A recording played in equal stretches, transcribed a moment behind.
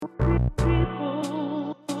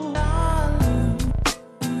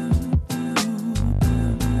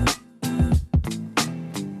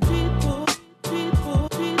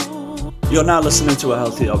You're now listening to A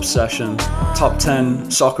Healthy Obsession, top 10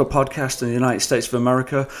 soccer podcast in the United States of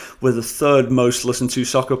America, with the third most listened to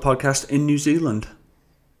soccer podcast in New Zealand.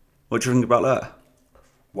 What do you think about that?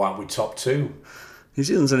 Why aren't we top 2? New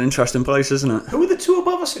Zealand's an interesting place, isn't it? Who are the 2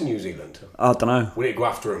 above us in New Zealand? I don't know. We need to go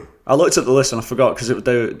after them. I looked at the list and I forgot because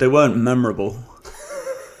they weren't memorable.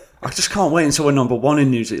 I just can't wait until we're number 1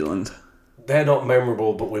 in New Zealand. They're not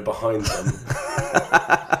memorable, but we're behind them.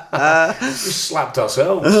 We slapped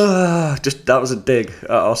ourselves. That was a dig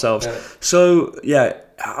at ourselves. Yeah. So,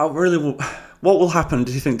 what will happen,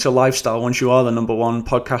 do you think, to lifestyle once you are the number 1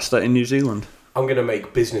 podcaster in New Zealand? I'm going to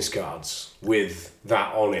make business cards with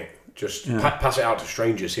that on it. Just pass it out to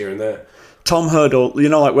strangers here and there. Tom Hurdle, you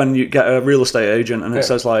know, like when you get a real estate agent and it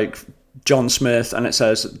says like John Smith and it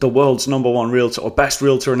says the world's number 1 realtor or best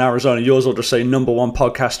realtor in Arizona, yours will just say number 1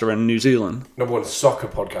 podcaster in New Zealand. Number 1 soccer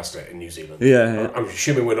podcaster in New Zealand. Yeah. I'm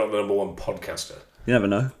assuming we're not the number 1 podcaster. You never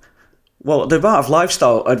know. Well, the amount of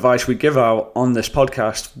lifestyle advice we give out on this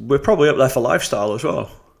podcast, we're probably up there for lifestyle as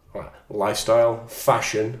well. Right. Lifestyle,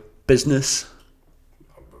 fashion. Business.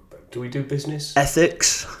 Do we do business?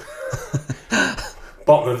 Ethics.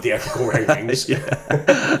 Bottom of the ethical rankings.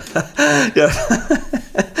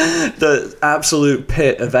 The absolute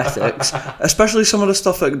pit of ethics, especially some of the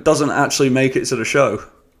stuff that doesn't actually make it to the show.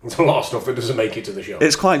 There's a lot of stuff that doesn't make it to the show.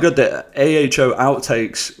 It's quite good that AHO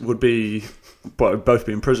outtakes would both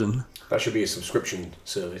be in prison. That should be a subscription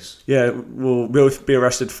service. Yeah, we'll both be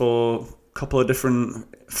arrested for a couple of different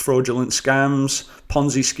fraudulent scams,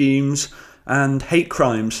 Ponzi schemes, and hate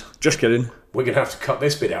crimes. Just kidding. We're going to have to cut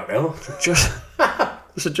this bit out now.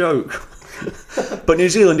 It's a joke. But New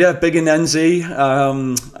Zealand, big in NZ,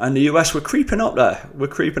 and the US, we're creeping up there.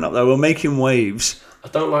 We're making waves. I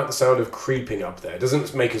don't like the sound of creeping up there. It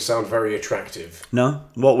doesn't make us sound very attractive. No?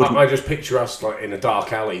 What would I just picture us like in a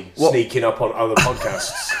dark alley, sneaking up on other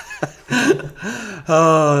podcasts.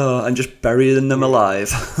 And just burying them alive.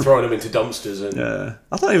 Throwing them into dumpsters. And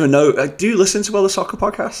I don't even know. Do you listen to other soccer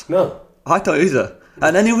podcasts? No. I don't either.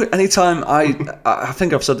 And anytime I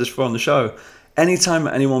think I've said this before on the show, anytime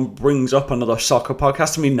anyone brings up another soccer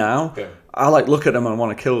podcast to me now, I look at them and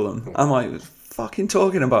want to kill them. I'm like, what fucking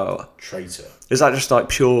talking about? Traitor. Is that just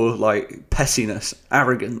pure pettiness,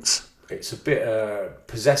 arrogance? It's a bit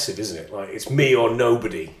possessive, isn't it? Like it's me or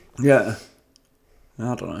nobody. Yeah.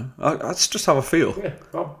 I don't know. That's just how I feel.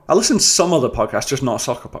 Yeah. I listen to some other podcasts, just not a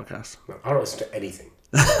soccer podcast. No, I don't listen to anything.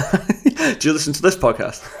 Do you listen to this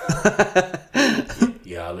podcast?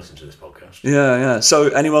 Yeah, I listen to this podcast. Yeah. So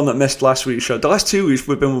anyone that missed last week's show, the last 2 weeks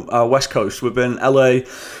we've been West Coast. We've been LA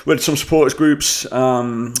with some supporters groups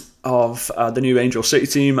of the new Angel City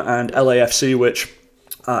team and LAFC, which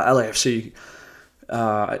LAFC...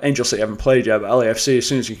 Angel City haven't played yet, but LAFC, as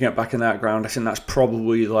soon as you can get back in that ground, I think that's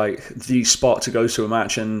probably the spot to go to a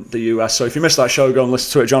match in the US. So if you missed that show, go and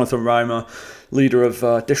listen to it. Jonathan Reimer, leader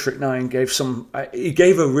of District 9,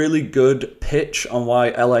 gave a really good pitch on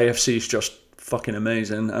why LAFC is just fucking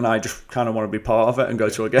amazing, and I just kind of want to be part of it and go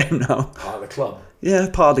to a game now. Part of the club? Yeah,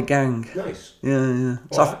 part of the gang. Nice. Yeah.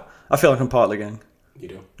 So I feel like I'm part of the gang. You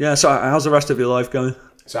do? Yeah, so how's the rest of your life going?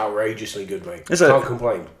 It's outrageously good, mate. Is it? Can't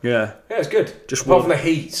complain. Yeah. Yeah, it's good. Just apart from the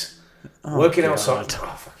heat. Working outside.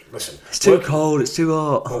 Oh, fucking listen. It's too cold, it's too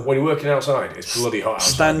hot. Well, when you're working outside, it's bloody hot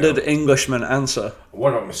outside. Standard Englishman answer. I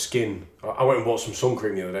worried about my skin. I went and bought some sun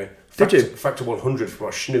cream the other day. Did you? Factor 100 for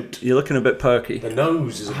my snoot. You're looking a bit perky. The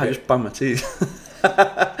nose is a bit... I just banged my teeth.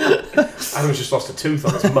 Adam's just lost a tooth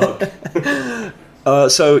on his mug.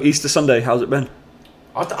 So, Easter Sunday, how's it been?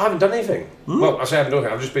 I haven't done anything. Well, I say I haven't done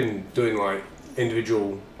anything. I've just been doing,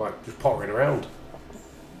 individual, just pottering around.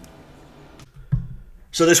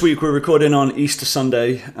 So this week we're recording on Easter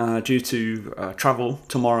Sunday due to travel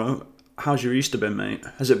tomorrow. How's your Easter been, mate?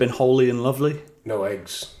 Has it been holy and lovely? No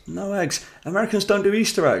eggs. No eggs. Americans don't do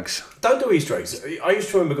Easter eggs. Don't do Easter eggs. I used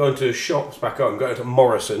to remember going to shops back home, going to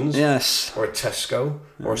Morrison's. Yes. Or a Tesco.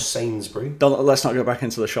 Or a Sainsbury. Let's not go back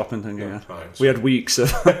into the shopping thing again. Right. We had weeks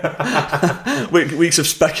of weeks of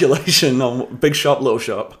speculation on big shop, little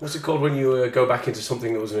shop. What's it called when you go back into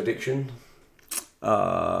something that was an addiction?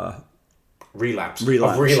 Relapse.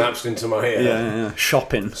 I've relapsed into my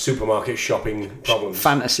shopping. Supermarket shopping problems.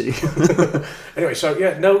 Fantasy. Anyway, so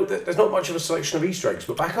there's not much of a selection of Easter eggs,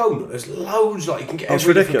 but back home there's loads. You can get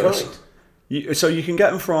every ridiculous. different kind. So you can get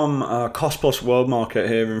them from Cost Plus World Market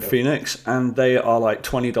here in Phoenix, and they are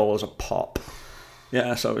 $20 a pop.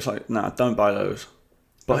 Yeah, so it's don't buy those.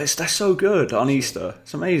 But they're so good on Easter.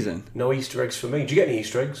 It's amazing. No Easter eggs for me. Do you get any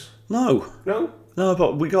Easter eggs? No. No? No,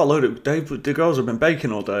 but we got a load of... The girls have been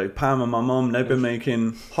baking all day. Pam and my mum, they've been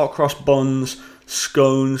making hot cross buns,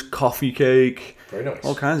 scones, coffee cake. Very nice.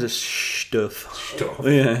 All kinds of stuff. Stuff.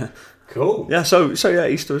 Yeah. Cool. Yeah, so yeah,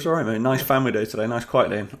 Easter was alright, mate. Nice family day today, nice quiet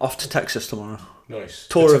day. Off to Texas tomorrow. Nice.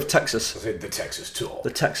 Tour of Texas. I said the Texas tour.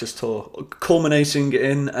 The Texas tour. Culminating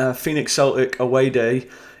in Phoenix Celtic away day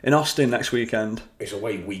in Austin next weekend. It's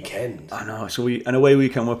away weekend. I know, it's an away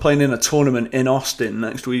weekend. We're playing in a tournament in Austin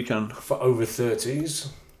next weekend. For over 30s?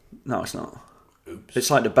 No, it's not. Oops.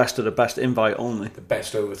 It's like the best of the best, invite only. The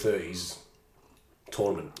best over 30s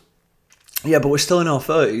tournament. Yeah, but we're still in our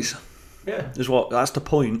 30s. Yeah. That's the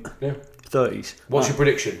point. Yeah. 30s. What's your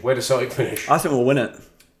prediction? Where does Celtic finish? I think we'll win it.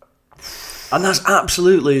 And that's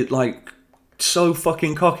absolutely, so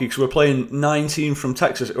fucking cocky because we're playing 19 from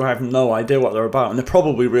Texas who have no idea what they're about, and they're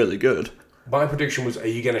probably really good. My prediction was, are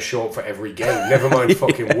you going to show up for every game? Never mind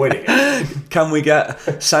fucking winning it. Can we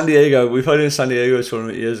get San Diego? We played in San Diego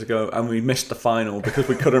tournament years ago, and we missed the final because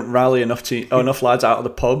we couldn't rally enough lads out of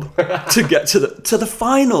the pub to get to the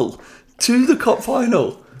final, to the cup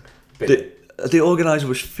final. The organiser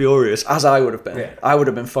was furious, as I would have been. Yeah. I would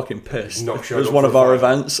have been fucking pissed. Not It was one of our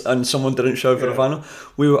events and someone didn't show for the final.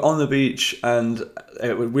 We were on the beach and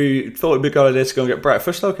we thought it'd be a good idea to go and get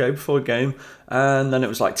breakfast, before the game. And then it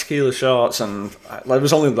was tequila shots and there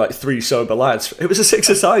was only 3 sober lads. It was a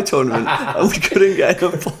 6-a-side tournament and we couldn't get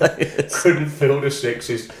enough players. Couldn't field the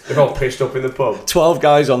 6s. They're all pissed up in the pub. 12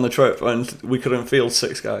 guys on the trip and we couldn't field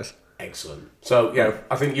 6 guys. Excellent. So, yeah,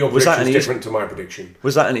 I think your prediction is different to my prediction.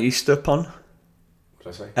 Was that an Easter pun?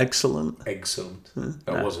 What did I say? Excellent.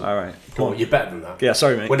 That wasn't. All right. Come on, you're better than that. Yeah,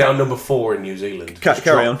 sorry, mate. We're now number 4 in New Zealand.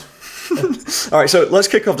 Carry on. All right, so let's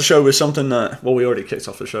kick off the show with something that... Well, we already kicked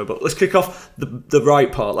off the show, but let's kick off the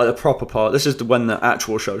right part, the proper part. This is when the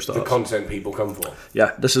actual show starts. The content people come for.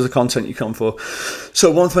 Yeah, this is the content you come for. So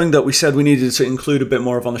one thing that we said we needed to include a bit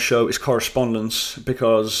more of on the show is correspondence,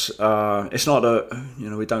 because it's not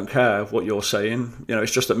we don't care what you're saying.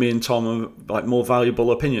 It's just that me and Tom are more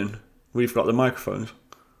valuable opinion. We've got the microphones.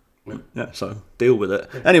 Yeah, so deal with it.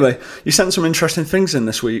 Anyway, you sent some interesting things in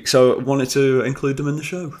this week, so I wanted to include them in the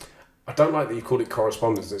show. I don't like that you call it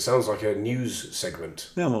correspondence. It sounds like a news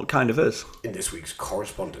segment. Yeah, well, it kind of is. In this week's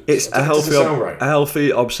correspondence. It's a right. healthy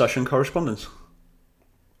obsession correspondence.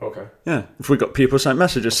 Okay. Yeah, if we got people sent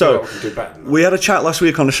messages. So, we had a chat last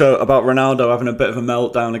week on the show about Ronaldo having a bit of a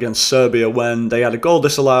meltdown against Serbia when they had a goal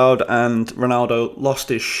disallowed and Ronaldo lost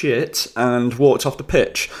his shit and walked off the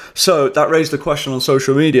pitch. So, that raised the question on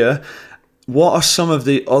social media, what are some of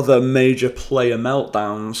the other major player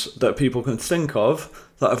meltdowns that people can think of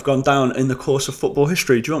that have gone down in the course of football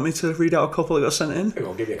history? Do you want me to read out a couple that got sent in?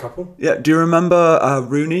 I'll give you a couple. Yeah, do you remember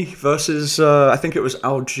Rooney versus, I think it was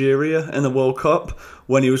Algeria in the World Cup,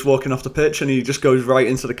 when he was walking off the pitch and he just goes right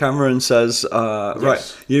into the camera and says, yes.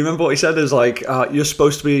 Right, you remember what he said? Is you're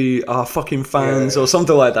supposed to be our fucking fans or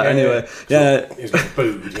something like that. Anyway, he was getting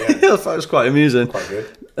booed, yeah. Yeah, that was quite amusing. Quite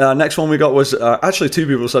good. Next one we got was, actually 2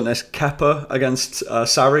 people sent this, Kepa against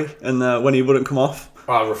Sarri and when he wouldn't come off.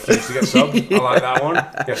 I refuse to get subbed. I like that one.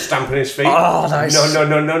 Yeah, stamping his feet. Oh, nice. No.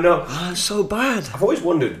 Oh, that's so bad. I've always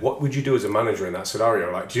wondered, what would you do as a manager in that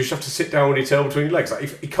scenario? Do you just have to sit down with your tail between your legs?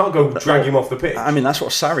 If you can't go drag him off the pitch. I mean, that's what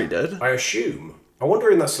Sarri did. I assume. I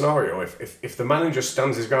wonder in that scenario, if the manager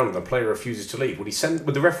stands his ground and the player refuses to leave,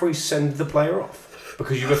 would the referee send the player off?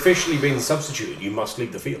 Because you've officially been substituted, you must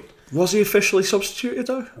leave the field. Was he officially substituted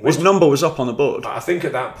though? His number was up on the board. I think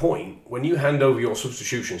at that point, when you hand over your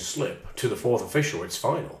substitution slip to the 4th official, it's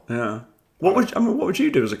final. Yeah. What would you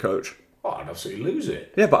do as a coach? Oh, I'd absolutely lose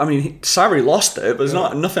it. Yeah, but I mean, Sarri lost it, but there's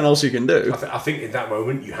nothing else you can do. I think in that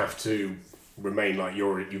moment you have to remain like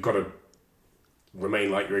you've got to remain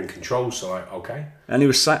like you're in control. So okay. And he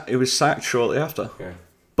was sacked shortly after. Yeah.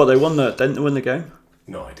 But didn't they win the game?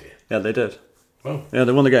 No idea. Yeah, they did. Oh. Yeah,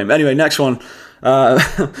 they won the game. Anyway, next one.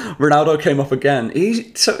 Ronaldo came up again.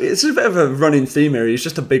 It's a bit of a running theme here. He's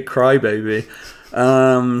just a big crybaby.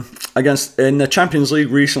 In the Champions League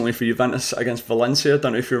recently for Juventus against Valencia,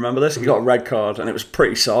 don't know if you remember this, he got a red card and it was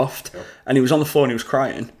pretty soft. Yep. And he was on the floor and he was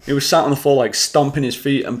crying. He was sat on the floor stomping his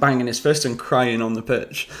feet and banging his fist and crying on the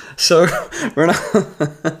pitch. So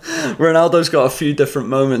Ronaldo's got a few different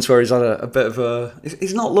moments where he's had a bit of a...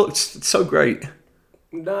 He's not looked so great.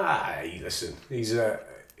 Nah, listen, his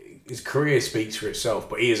career speaks for itself,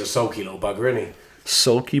 but he is a sulky little bugger, isn't he?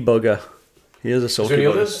 Sulky bugger. He is a sulky bugger. Is there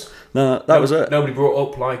any others? No, that was it. Nobody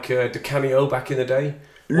brought up Di Canio back in the day?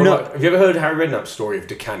 No. Have you ever heard Harry Redknapp's story of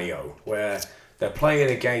Di Canio, where they're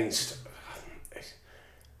playing against...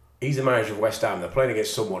 He's the manager of West Ham. They're playing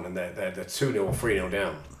against someone and they're 2-0 or 3-0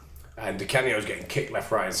 down. And Di Canio's getting kicked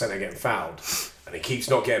left, right and centre, getting fouled. And he keeps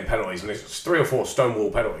not getting penalties. And there's 3 or 4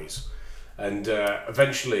 stonewall penalties. And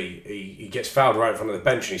eventually he gets fouled right in front of the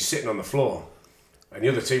bench and he's sitting on the floor. And the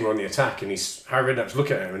other team are on the attack and Harry Redknapp's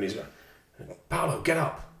looking at him and he's like, Paolo, get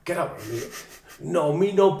up. get up. And he's like, no,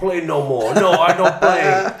 me no play no more. No, I don't play.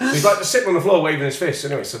 So he's like just sitting on the floor waving his fists.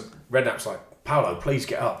 Anyway, so Redknapp's like, Paolo, please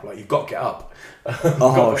get up. Like, you've got to get up.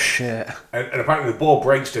 Shit. And apparently the ball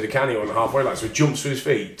breaks to Di Canio on the halfway line, so he jumps to his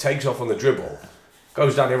feet, takes off on the dribble,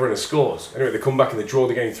 goes down the other end and scores. Anyway, they come back and they draw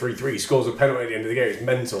the game 3-3. He scores a penalty at the end of the game. It's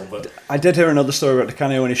mental. But I did hear another story about Di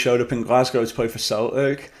Canio when he showed up in Glasgow to play for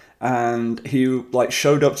Celtic. And he like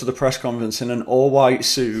showed up to the press conference in an all-white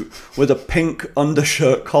suit with a pink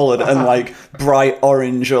undershirt collared and like bright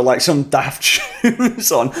orange or like some daft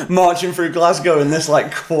shoes on, marching through Glasgow in this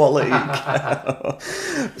like quality.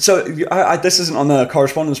 So this isn't on the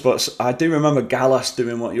correspondence, but I do remember Gallas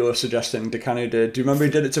doing what you're suggesting Di Canio did. Do you remember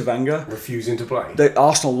he did it to Wenger? Refusing to play.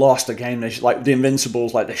 Arsenal lost a game. They like the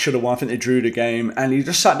Invincibles, like they should have won. I think they drew the game, and he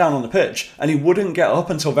just sat down on the pitch and he wouldn't get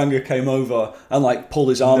up until Wenger came over and like pulled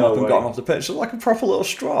his arm up and got him off the pitch. So like a proper little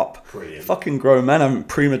strop. Brilliant. Fucking grown men having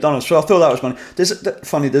prima donnas. So I thought that was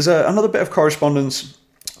funny. There's another bit of correspondence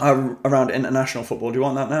around international football. Do you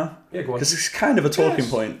want that now? Yeah, go on. Because it's kind of a talking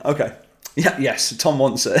point. Okay. Yeah, yes, Tom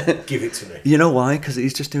wants it. Give it to me. You know why? Because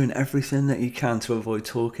he's just doing everything that he can to avoid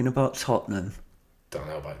talking about Tottenham. Don't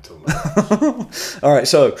know about Tottenham. All right,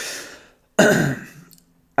 so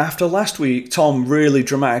after last week, Tom really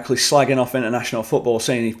dramatically slagging off international football,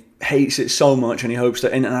 saying he hates it so much and he hopes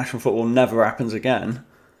that international football never happens again.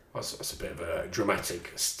 That's a bit of a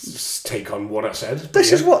dramatic take on what I said.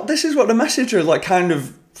 This is what the messenger like kind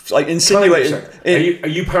of like insinuating. Are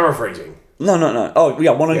you paraphrasing? No. Oh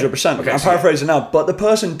yeah, 100%. Yeah. Okay, I'm paraphrasing now, but the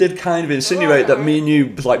person did kind of insinuate that me and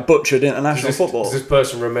you like butchered international football. Does this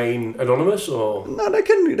person remain anonymous or? No, they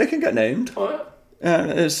can get named. Oh, yeah.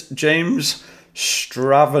 It's James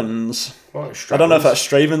Stravens. Right, Stravens. I don't know if that's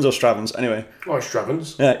Stravens or Stravens. Anyway. Right,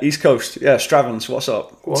 Stravens. Yeah, East Coast. Yeah, Stravens. What's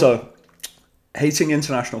up? Go on. So, hating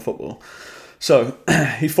international football. So,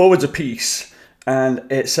 he forwards a piece and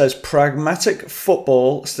it says pragmatic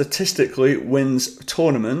football statistically wins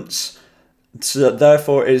tournaments. So that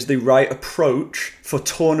therefore is the right approach for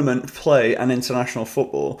tournament play and international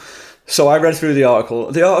football. So I read through the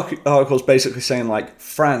article. The article is basically saying like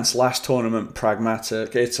France last tournament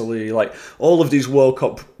pragmatic, Italy, like all of these World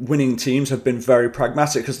Cup winning teams have been very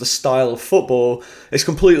pragmatic because the style of football is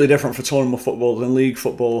completely different for tournament football than league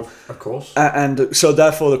football. Of course. And so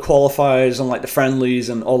therefore the qualifiers and like the friendlies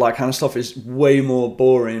and all that kind of stuff is way more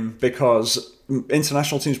boring because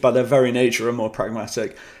international teams by their very nature are more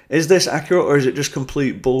pragmatic. Is this accurate or is it just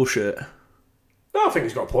complete bullshit? No, I think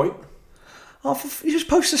he's got a point. Oh, you're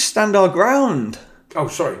supposed to stand our ground. Oh,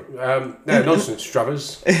 sorry. No, nonsense.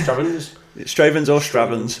 Stravens. Stravens or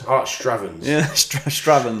Stravens? Oh, Stravens. Yeah,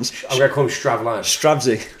 Stravens. I'm going to call him Strav lad.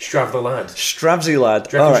 Stravsy. Strav the lad. Stravsy lad.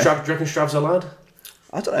 Do you reckon Strav's a lad?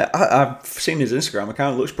 I don't know. I've seen his Instagram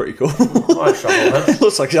account. It looks pretty cool. I Strav lad. It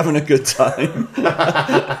looks like he's having a good time.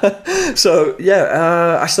 So,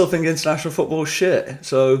 yeah, I still think international football is shit.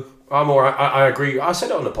 So... I agree. I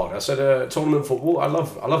said it on the pod. I said tournament football. I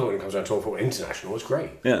love it when it comes down to tournament football. International, it's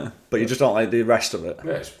great. Yeah, but you just don't like the rest of it.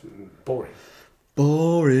 Yeah, it's boring.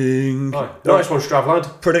 Boring. Right. Nice one, Strav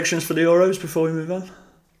lad. Predictions for the Euros before we move on?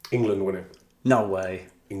 England win it. No way.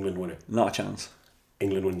 England win it. Not a chance.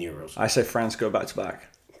 England win the Euros. I say France go back to back.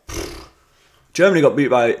 Germany got beat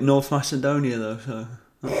by North Macedonia though, so...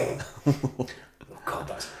 Oh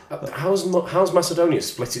God, how's Macedonia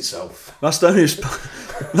split itself? Macedonia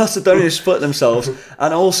split themselves,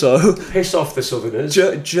 and also Piss off the Southerners.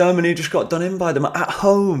 Germany just got done in by them at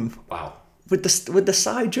home. Wow. With the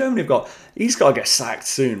side Germany have got, he's got to get sacked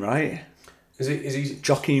soon, right? Is he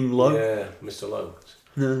Joachim Low? Yeah, Mr. Lowe.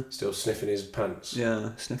 Yeah. Still sniffing his pants.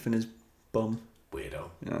 Yeah, sniffing his bum. Weirdo.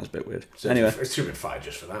 Yeah, that's a bit weird. So anyway, it's too been fired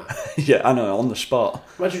just for that. Yeah, I know, on the spot.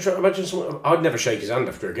 Imagine someone. I'd never shake his hand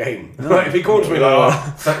after a game. No. Like, if he called to me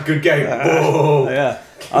like, that good game. Whoa. Yeah.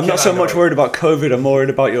 I'm not so much worried about COVID. I'm worried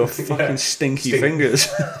about your fucking stinky fingers.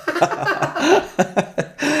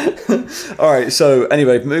 All right. So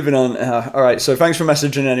anyway, moving on. All right. So thanks for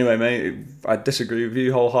messaging anyway, mate. I disagree with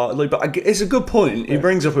you wholeheartedly, but it's a good point. He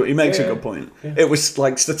brings up. He makes a good point. Yeah. It was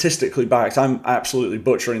like statistically backed. I'm absolutely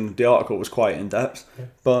butchering the article. Was quite in depth,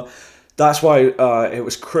 but that's why it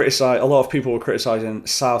was criticised. A lot of people were criticising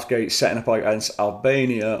Southgate setting up against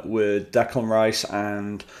Albania with Declan Rice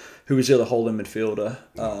and. Who was the other holding midfielder?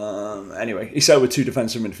 Anyway, he said with two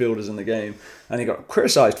defensive midfielders in the game, and he got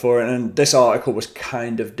criticised for it. And this article was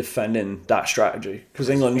kind of defending that strategy because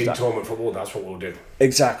England in tournament football, that's what we'll do.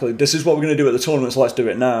 Exactly. This is what we're going to do at the tournament, so let's do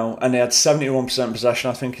it now. And they had 71% possession,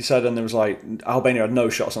 I think he said, and there was like Albania had no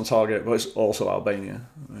shots on target, but it's also Albania.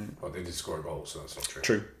 Right? Well, they did score a goal, so that's not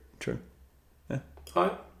true. True. Yeah. All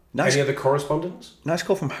right. Nice. Any other correspondence? Nice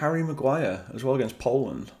call from Harry Maguire as well against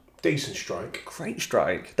Poland. Decent strike. Great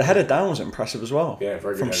strike. The header down was impressive as well. Yeah,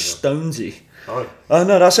 very good. From Stonesy. Aye.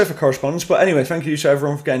 No, that's it for correspondence. But anyway, thank you to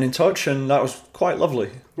everyone for getting in touch, and that was quite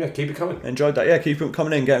lovely. Yeah, keep it coming. Enjoyed that. Yeah, keep it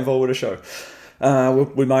coming in, get involved with the show.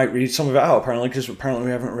 We might read some of it out, apparently, because apparently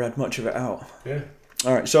we haven't read much of it out. Yeah.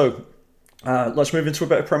 All right, so let's move into a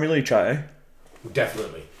bit of Premier League chat, eh?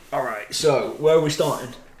 Definitely. All right, so where are we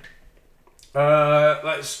starting?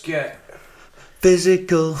 Let's get...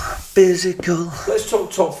 Physical. Let's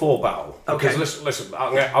talk top four battle. Okay. Because listen,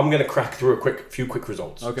 I'm going to crack through a few quick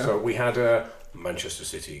results. Okay. So we had Manchester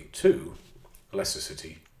City 2, Leicester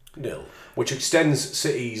City 0, which extends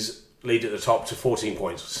City's lead at the top to 14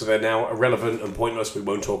 points. So they're now irrelevant and pointless. We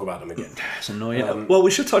won't talk about them again. It's annoying. Well, we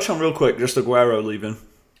should touch on real quick just Aguero leaving.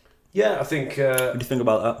 Yeah, I think... what do you think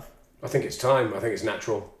about that? I think it's time. I think it's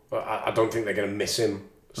natural. I don't think they're going to miss him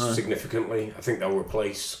significantly. I think they'll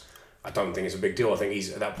replace... I don't think it's a big deal. I think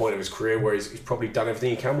he's at that point of his career where he's probably done everything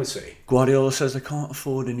he can with City. Guardiola says they can't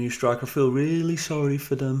afford a new striker. I feel really sorry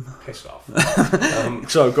for them. Pissed off.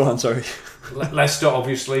 So, go on, sorry. Leicester,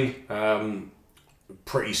 obviously,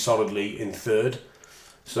 pretty solidly in third.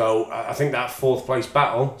 So, I think that fourth place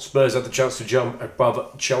battle, Spurs had the chance to jump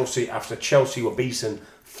above Chelsea after Chelsea were beaten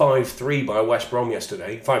 5-3 by West Brom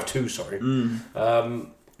yesterday. 5-2, sorry.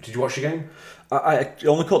 Did you watch the game? I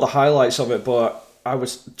only caught the highlights of it, but I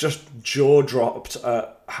was just jaw-dropped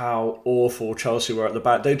at how awful Chelsea were at the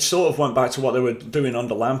back. They'd sort of went back to what they were doing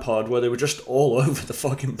under Lampard, where they were just all over the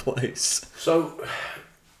fucking place. So,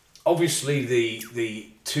 obviously, the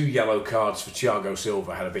 2 yellow cards for Thiago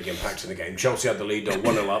Silva had a big impact in the game. Chelsea had the lead, they're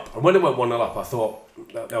 1-0 up. And when it went 1-0 up, I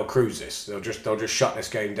thought, they'll cruise this. They'll just shut this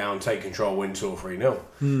game down, take control, win 2 or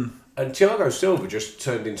 3-0. And Thiago Silva just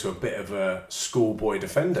turned into a bit of a schoolboy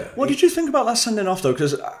defender. What did you think about that sending off, though?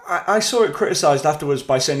 Because I saw it criticised afterwards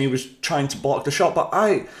by saying he was trying to block the shot. But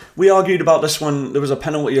we argued about this when there was a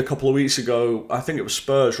penalty a couple of weeks ago. I think it was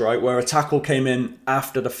Spurs, right? Where a tackle came in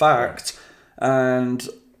after the fact. And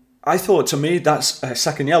I thought, to me, that's a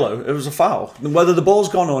second yellow. It was a foul. Whether the ball's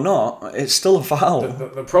gone or not, it's still a foul.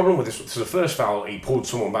 The problem with this, so the first foul, he pulled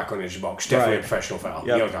someone back on the edge of the box. Definitely a professional foul.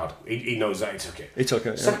 Yep. Yellow card. He knows that he took it. He took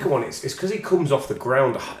it. Second one, it's because he comes off the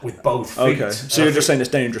ground with both feet. Okay, so you're just saying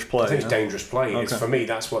it's dangerous play. I think it's dangerous play. Okay. For me,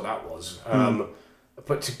 that's what that was.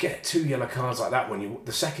 But to get 2 yellow cards like that,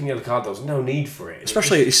 the second yellow card, there was no need for it.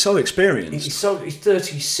 Especially, he's so experienced. He's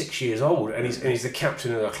 36 years old, and he's the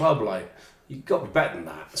captain of the club. Like, you've got to be better than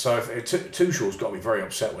that. So Tuchel's got to be very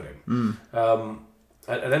upset with him.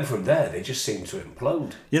 And then from there, they just seem to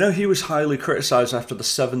implode. You know, he was highly criticised after the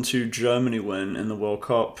 7-2 Germany win in the World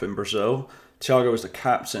Cup in Brazil. Thiago was the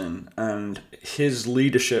captain, and his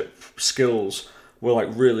leadership skills were like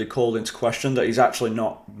really called into question, that he's actually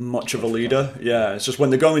not much of a leader. Yeah, it's just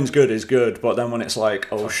when the going's good, he's good, but then when it's like,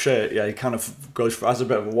 oh shit, yeah, he kind of has a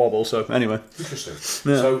bit of a wobble. So anyway. Interesting.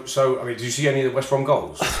 Yeah. So I mean, did you see any of the West Brom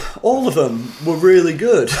goals? All of them were really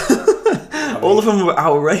good. All of them were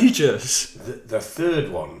outrageous. The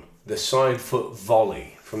third one, the side foot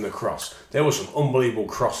volley from the cross. There were some unbelievable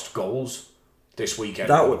crossed goals this weekend.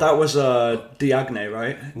 That was Diagne,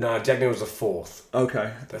 right? No, Diagne was the fourth.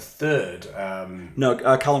 Okay. The third... No,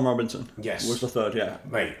 Callum Robinson. Yes. Was the third, yeah.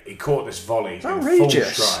 Mate, he caught this volley in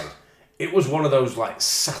outrageous. full stride. It was one of those, like,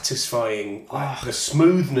 satisfying... the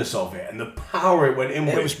smoothness of it and the power it went in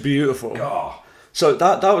with. It was beautiful. God. So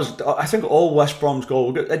that was, I think, all West Brom's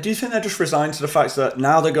goal. Do you think they're just resigned to the fact that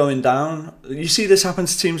now they're going down? You see this happen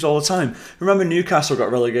to teams all the time. Remember Newcastle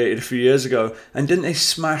got relegated a few years ago, and didn't they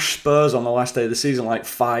smash Spurs on the last day of the season like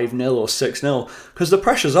 5-0 or 6-0? Because the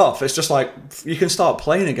pressure's off. It's just like, you can start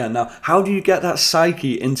playing again now. How do you get that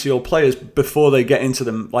psyche into your players before they get into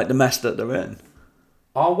the mess that they're in?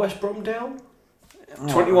 Are West Brom down?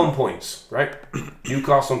 21 points, right?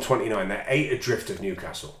 Newcastle on 29. They're 8 adrift of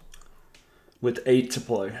Newcastle. With 8 to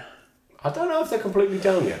play. I don't know if they're completely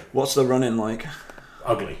down yet. What's the run-in like?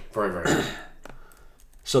 Ugly. Very, very ugly.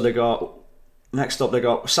 So next up they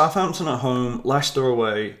got Southampton at home, Leicester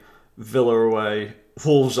away, Villa away,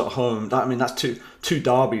 Wolves at home. That's two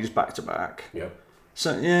derbies back to back. Yeah.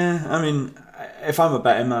 So yeah, I mean, if I'm a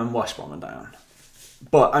betting man, West Brom are down.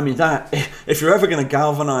 But I mean, that if you're ever going to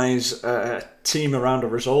galvanise a team around a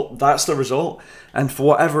result, that's the result. And for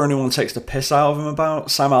whatever anyone takes the piss out of him about,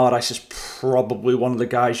 Sam Allardyce is probably one of the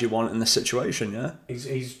guys you want in this situation. Yeah,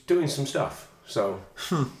 he's doing some stuff. So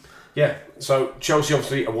yeah. So Chelsea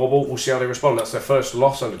obviously a wobble. We'll see how they respond. That's their first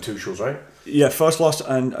loss under Tuchel's, right? Yeah, first loss,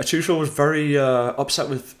 and Tuchel was very upset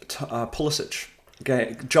with Pulisic.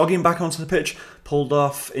 Okay, jogging back onto the pitch, pulled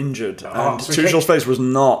off, injured, and so Tuchel's face was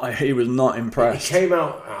not impressed. He came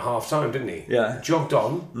out at half time, didn't he? Yeah. Jogged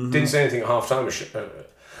on, didn't say anything at half time.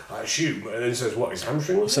 I assume. And then says, what, his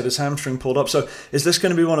hamstring? Said his hamstring pulled up. So is this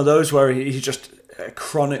going to be one of those where he's just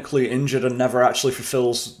chronically injured and never actually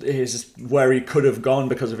fulfills where he could have gone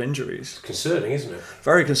because of injuries? Concerning, isn't it?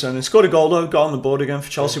 Very concerning. Scored a goal though, got on the board again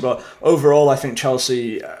for Chelsea, but overall I think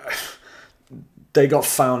Chelsea, they got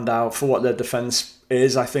found out for what their defence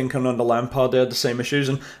is, I think, and under Lampard they had the same issues.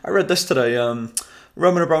 And I read this today,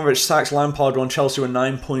 Roman Abramovich sacks Lampard when Chelsea were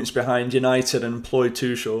 9 points behind United and employed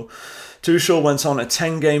Tuchel. Tuchel went on a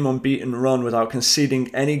 10-game unbeaten run without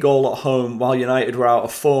conceding any goal at home while United were out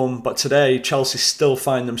of form, but today Chelsea still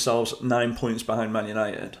find themselves 9 points behind Man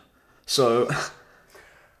United. So,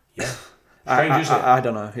 yeah, strange, isn't it? I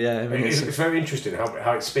don't know. Yeah, I mean, it's very interesting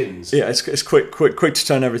how it spins. Yeah, it's quick to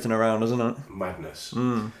turn everything around, isn't it? Madness.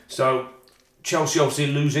 So Chelsea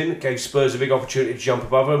obviously losing gave Spurs a big opportunity to jump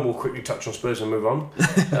above them. We'll quickly touch on Spurs and move on.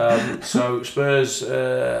 So Spurs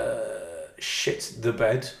shit the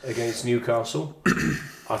bed against Newcastle.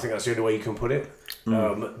 I think that's the only way you can put it.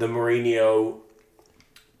 The Mourinho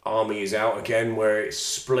army is out again, where it's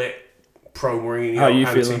split pro Mourinho. How are you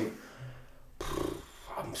feeling?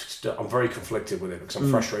 I'm very conflicted with it because I'm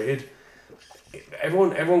frustrated.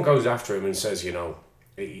 Everyone goes after him and says,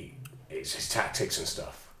 it's his tactics and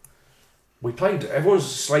stuff.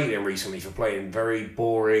 Everyone's slated him recently for playing very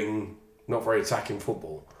boring, not very attacking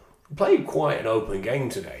football. We played quite an open game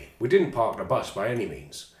today. We didn't park the bus by any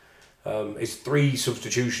means. His 3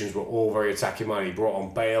 substitutions were all very attacking minded. He brought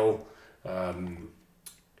on Bale.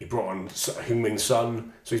 He brought on Heung-min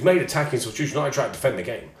Son. So he's made attacking substitutions, not to try to defend the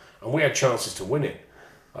game. And we had chances to win it.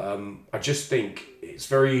 I just think it's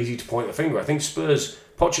very easy to point the finger. I think Spurs,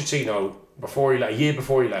 Pochettino, a year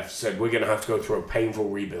before he left, said we're going to have to go through a painful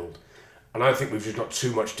rebuild. And I think we've just got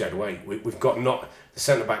too much dead weight. We've got the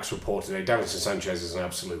centre-backs report today. Davinson Sanchez is an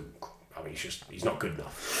absolute... I mean, he's not good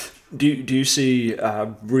enough. Do you see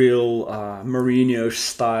real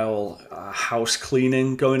Mourinho-style house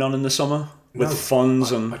cleaning going on in the summer? With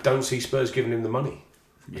funds and... I don't see Spurs giving him the money.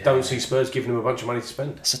 Yeah. I don't see Spurs giving him a bunch of money to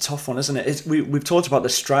spend. It's a tough one, isn't it? We've talked about the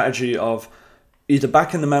strategy of either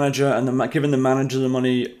backing the manager and giving the manager the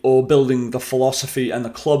money, or building the philosophy and the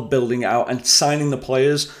club building it out and signing the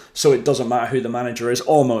players so it doesn't matter who the manager is,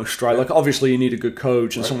 almost, right? Like, obviously you need a good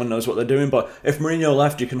coach and someone knows what they're doing, but if Mourinho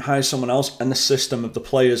left, you can hire someone else and the system of the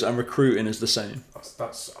players and recruiting is the same.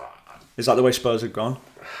 Is that the way Spurs have gone?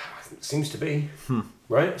 It seems to be.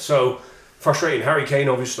 Right? So, frustrating. Harry Kane,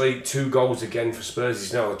 obviously, 2 goals again for Spurs.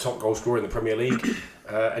 He's now the top goal scorer in the Premier League.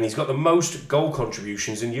 And he's got the most goal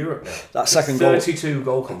contributions in Europe now. That second goal, 32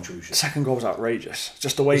 goal contributions. Second goal was outrageous.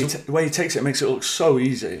 Just the way he takes it makes it look so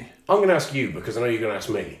easy. I'm going to ask you because I know you're going to ask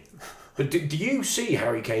me. But do you see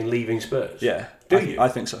Harry Kane leaving Spurs? Yeah. Do you? I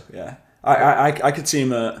think so, yeah. I could see him...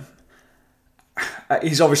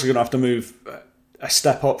 he's obviously going to have to move a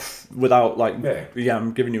step up without,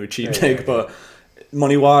 I'm giving you a cheap dig, but...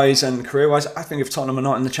 Money-wise and career-wise, I think if Tottenham are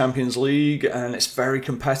not in the Champions League and it's very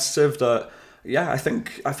competitive, that I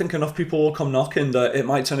think enough people will come knocking that it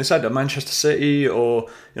might turn its head. That Manchester City or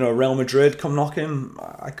Real Madrid come knocking,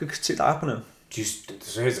 I could see that happening.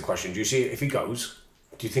 So here's the question: do you see if he goes?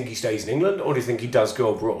 Do you think he stays in England, or do you think he does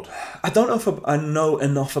go abroad? I don't know if I know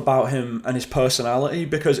enough about him and his personality,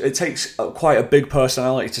 because it takes quite a big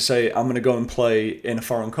personality to say, I'm going to go and play in a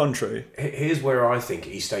foreign country. Here's where I think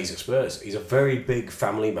he stays at Spurs. He's a very big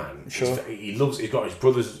family man. Sure. He's got his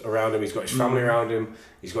brothers around him. He's got his family around him.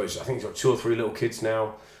 I think he's got 2 or 3 little kids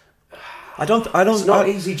now. It's not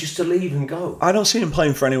easy just to leave and go. I don't see him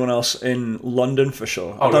playing for anyone else in London for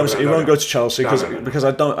sure. He won't go to Chelsea because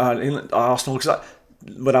I don't Arsenal, because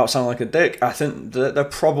without sounding like a dick, I think they're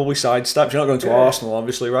probably sidesteps. You're not going to Arsenal,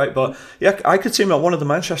 obviously, right? But yeah, I could see him at one of the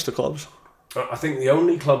Manchester clubs. I think the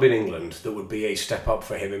only club in England that would be a step up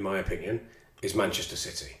for him, in my opinion, is Manchester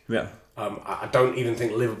City. Yeah. I don't even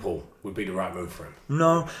think Liverpool would be the right move for him.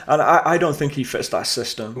 No, and I don't think he fits that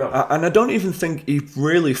system. No. And I don't even think he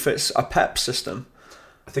really fits a Pep system.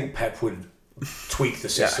 I think Pep would tweak the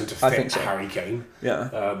system to fit Harry Kane. Yeah.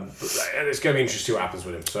 But it's going to be interesting to see what happens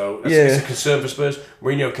with him. So it's a concern for Spurs.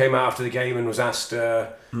 Mourinho came out after the game and was asked,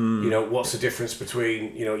 what's the difference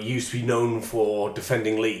between, he used to be known for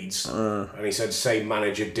defending leads, and he said, same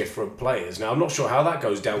manager, different players. Now, I'm not sure how that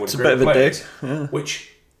goes down with a bit of a dig. Yeah.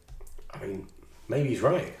 Which, I mean, maybe he's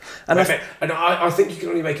right. And I think you can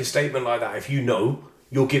only make a statement like that if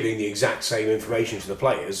you're giving the exact same information to the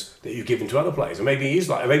players that you've given to other players. And maybe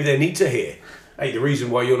maybe they need to hear, hey, the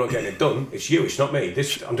reason why you're not getting it done, it's you, it's not me.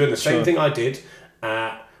 I'm doing the same thing I did.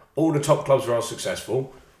 All the top clubs are all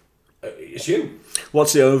successful. It's you.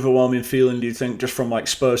 What's the overwhelming feeling, do you think, just from like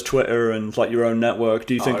Spurs Twitter and like your own network?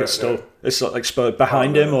 Do you think it's like Spurs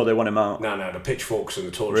behind him, or they want him out? No, the pitchforks and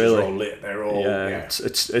the torches are all lit. They're all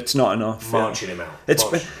It's not enough. Marching him out.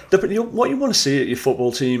 What you want to see at your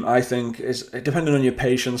football team, I think, is depending on your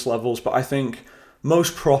patience levels. But I think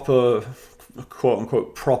most proper, quote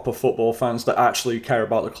unquote, proper football fans that actually care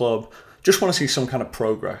about the club just want to see some kind of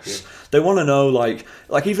progress. Yeah. They want to know, like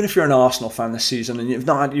even if you're an Arsenal fan this season and you've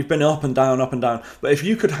been up and down, but if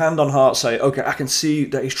you could hand on heart say, okay, I can see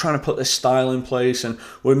that he's trying to put this style in place and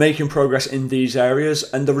we're making progress in these areas,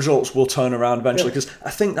 and the results will turn around eventually. Because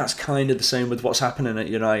I think that's kind of the same with what's happening at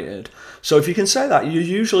United. So if you can say that, you're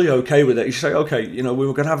usually okay with it. You say, okay, we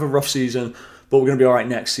were going to have a rough season, but we're going to be all right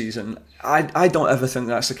next season. I don't ever think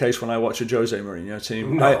that's the case when I watch a Jose Mourinho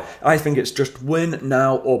team. No. I think it's just win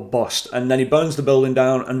now or bust, and then he burns the building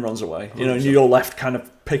down and runs away. And you're left kind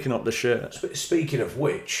of picking up the shit. Speaking of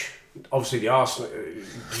which, obviously the Arsenal. Did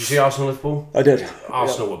you see Arsenal Liverpool? I did.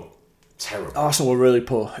 Arsenal were terrible. Arsenal were really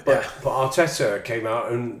poor. But Arteta came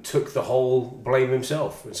out and took the whole blame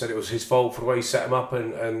himself and said it was his fault for the way he set him up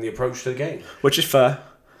and the approach to the game, which is fair.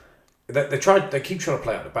 They keep trying to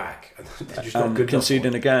play out the back, and they're just not good conceding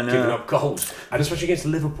enough. Again, giving up goals, and especially against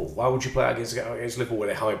Liverpool. Why would you play against Liverpool where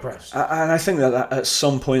they high press? And I think that at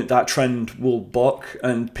some point that trend will buck,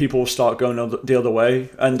 and people will start going the other way,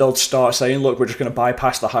 and they'll start saying, "Look, we're just going to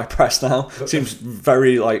bypass the high press now." Seems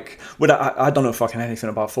very like. I don't know fucking anything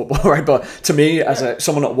about football, right? But to me, as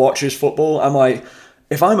someone that watches football, I'm like,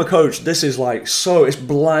 if I'm a coach, this is like it's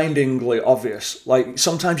blindingly obvious. Like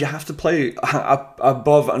sometimes you have to play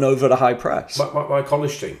above and over the high press. My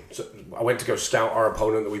college team, so I went to go scout our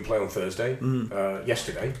opponent that we play on Thursday,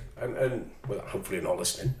 yesterday, and well, hopefully they're not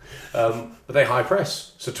listening. But they high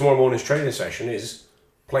press. So tomorrow morning's training session is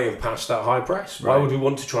playing past that high press. Right. Why would we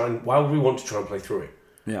want to try and play through it?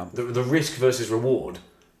 Yeah. The risk versus reward,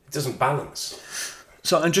 it doesn't balance.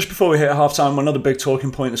 So, and just before we hit half-time, another big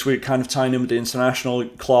talking point this week, kind of tying in with the international,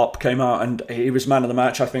 Klopp came out and he was man of the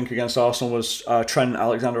match, I think, against Arsenal, was Trent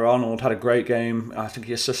Alexander-Arnold. Had a great game. I think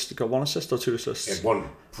he got one assist or two assists. He had one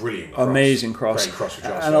brilliant cross. Amazing cross. Great cross for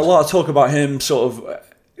Johnson. And a lot of talk about him sort of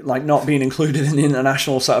like not being included in the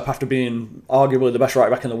international setup after being arguably the best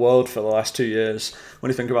right-back in the world for the last 2 years. What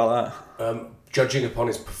do you think about that? Judging upon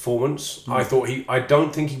his performance, I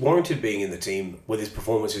don't think he warranted being in the team with his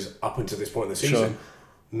performances up until this point in the season. Sure.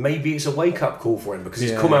 Maybe it's a wake-up call for him because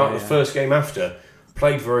he's come out the first game after,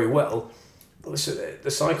 played very well. But listen, the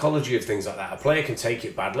psychology of things like that, a player can take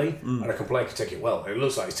it badly and a player can take it well. It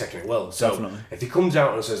looks like he's taking it well. So definitely. If he comes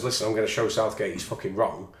out and says, listen, I'm going to show Southgate he's fucking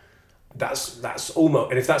wrong, that's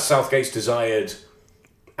almost... And if that's Southgate's desired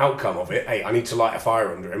outcome of it, hey, I need to light a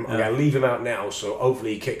fire under him. I'm going to leave him out now so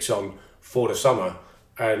hopefully he kicks on for the summer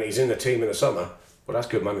and he's in the team in the summer. Well, that's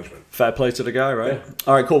good management. Fair play to the guy, right? Yeah.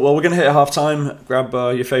 All right, cool. Well, we're going to hit half-time. Grab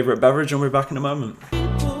your favourite beverage and we'll be back in a moment.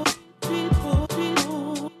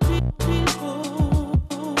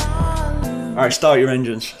 All right, start your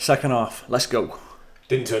engines. Second half. Let's go.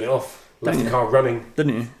 Didn't turn it off. Left the car running.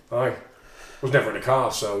 Didn't you? Aye. I was never in a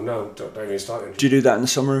car, so no, don't even start it. Do you do that in the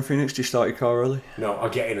summer in Phoenix? Do you start your car early? No, I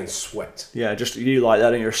get in and sweat. Yeah, just you like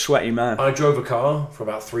that and you're a sweaty man. I drove a car for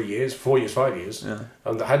about 3 years, 4 years, 5 years,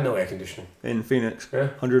 and I had no air conditioning. In Phoenix? Yeah.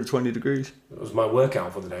 120 degrees? It was my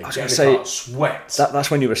workout for the day. I was going to say, car, sweat.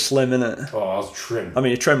 That's when you were slim, innit? Oh, I was trim. I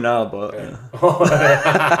mean, you're trim now, but...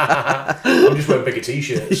 I'm just wearing bigger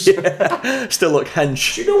t-shirts. Still look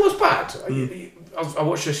hench. Do you know what's bad? I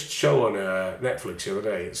watched this show on Netflix the other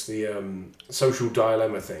day. It's the social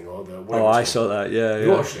dilemma thing, or the. I saw that. Yeah,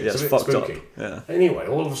 you watched it. Yeah, it's fucked spooky. Up. Yeah. Anyway,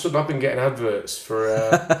 all of a sudden I've been getting adverts for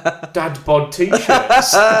dad bod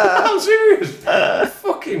t-shirts. I'm serious.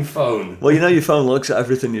 Fucking phone. Well, you know your phone looks at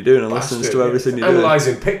everything you're doing and listens to everything you're doing.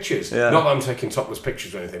 Analysing pictures. Yeah. Not that I'm taking topless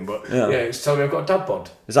pictures or anything, but it's telling me I've got a dad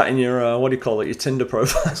bod. Is that in your what do you call it? Your Tinder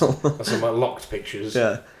profile? That's in my locked pictures.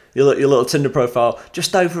 Yeah. Your little Tinder profile,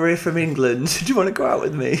 just over here from England. Do you want to go out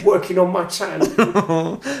with me? Working on my tan.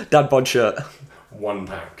 Dad bod shirt. 1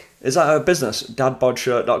 pack. Is that a business?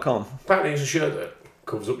 Dadbodshirt.com. Apparently it's a shirt that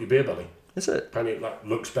covers up your beer belly. Is it? Apparently it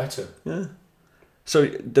looks better. Yeah. So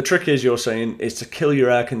the trick is, you're saying, is to kill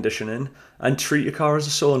your air conditioning and treat your car as a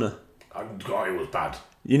sauna. It was bad.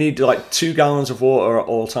 You need like 2 gallons of water at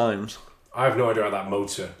all times. I have no idea how that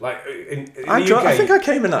motor. Like in I think I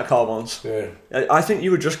came in that car once. Yeah. I think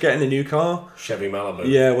you were just getting a new car. Chevy Malibu.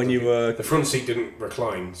 Yeah, when you were. The front seat didn't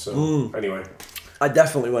recline, so anyway. I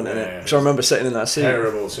definitely went in it. So I remember sitting in that seat.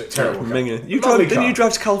 Terrible minging. Didn't you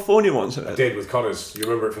drive to California once? I did with Connors. You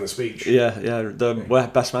remember it from the speech? Yeah, the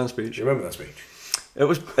best man speech. You remember that speech?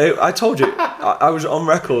 I told you. I was on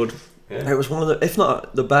record It was one of the, if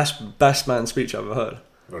not the best man speech I've ever heard.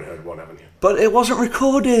 You've only heard one, haven't you? But it wasn't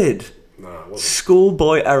recorded. No, it wasn't.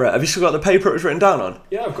 Schoolboy error. Have you still got the paper it was written down on?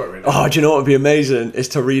 Yeah, I've got it written down. Oh, do you know what would be amazing? Is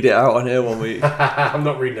to read it out on here one week. I'm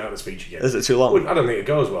not reading out the speech again. Is it too long? I don't think it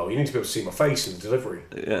goes well. You need to be able to see my face in the delivery.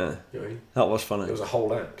 Yeah. You know what I mean? That was funny. It was a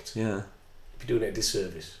whole act. Yeah. You're doing it a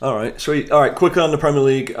disservice. All right, sweet. All right, quickly on the Premier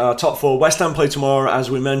League. Top four. West Ham play tomorrow.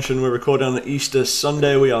 As we mentioned, we're recording on Easter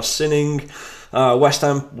Sunday. We are sinning. West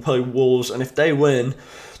Ham will play Wolves, and if they win,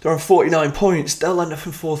 they're on 49 points. They'll end up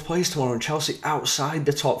in fourth place tomorrow, and Chelsea outside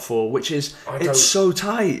the top four, which is it's so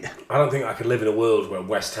tight. I don't think I could live in a world where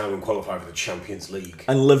West Ham can qualify for the Champions League.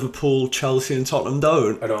 And Liverpool, Chelsea, and Tottenham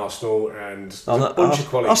don't. And Arsenal and a bunch of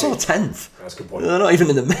quality. Arsenal 10th. That's a good point. They're not even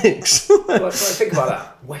in the mix. Like, think about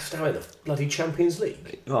that. West Ham in the bloody Champions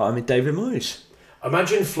League. Well, I mean, David Moyes.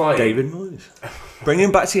 Imagine flying. David Moyes. Bring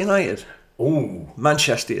him back to United. Ooh.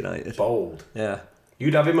 Manchester United. Bold. Yeah.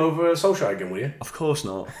 You'd have him over Solskjaer again, would you? Of course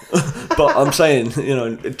not. But I'm saying, you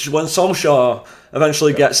know, when Solskjaer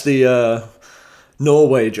eventually gets the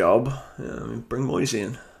Norway job, bring Moyes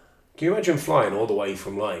in. Can you imagine flying all the way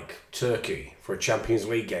from, like, Turkey for a Champions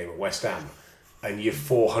League game at West Ham and you're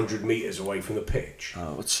 400 metres away from the pitch?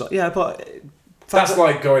 But... That's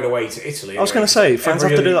like going away to Italy. I was going to say, fans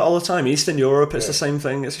have to do that all the time. Eastern Europe, it's the same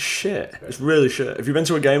thing. It's shit. Yeah. It's really shit. Have you been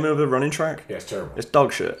to a game of a running track? Yeah, it's terrible. It's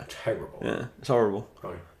dog shit. Terrible. Yeah, it's horrible.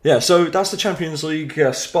 Right. Yeah, so that's the Champions League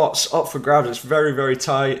spots up for grabs. It's very, very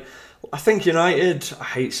tight. I think United, I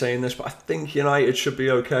hate saying this, but I think United should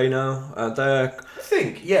be okay now. They're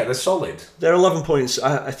solid. They're 11 points.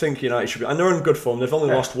 I think United should be, and they're in good form. They've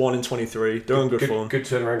only lost 1 in 23. They're in good form. Good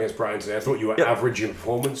turnaround against Brighton today. I thought you were average in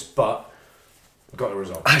performance, but got the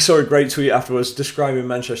result. I saw a great tweet afterwards describing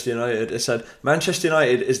Manchester United. It said, Manchester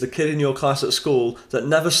United is the kid in your class at school that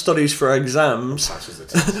never studies for exams,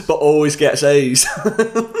 but always gets A's.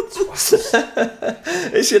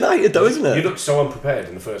 It's United though, isn't it? You looked so unprepared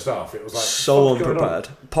in the first half. It was like so unprepared.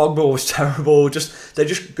 Pogba was terrible. They're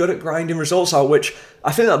just good at grinding results out, which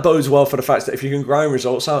I think that bodes well for the fact that if you can grind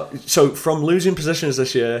results out. So from losing positions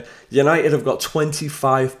this year, United have got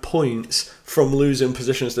 25 points from losing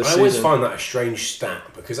positions this season. I always find that a strange stat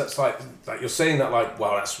because that's like you're saying that like,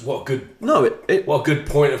 wow, that's what a good what a good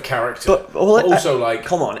point of character. But also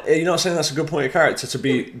come on, you're not saying that's a good point of character to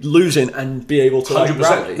be losing and be able to 100%.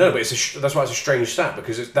 Rally. No, but that's why it's a strange stat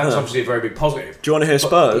because that's obviously a very big positive. Do you want to hear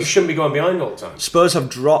Spurs? But you shouldn't be going behind all the time. Spurs have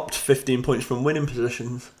dropped 15 points from winning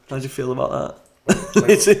positions. How do you feel about that?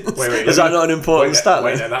 Wait, is that not an important stat?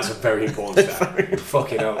 Wait, that's a very important stat.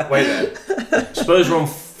 Fucking hell. Wait there. Spurs are on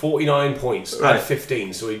 49 points out of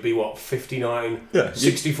 15, so he'd be what, 59? Yeah.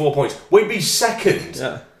 64 points. We'd be second.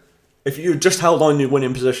 Yeah. If you just held on your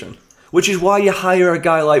winning position. Which is why you hire a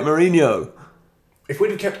guy like Mourinho. If we'd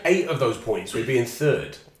have kept 8 of those points, we'd be in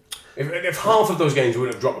third. If half of those games we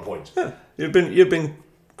would have dropped the points. Yeah. You've been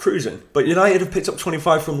cruising. But United have picked up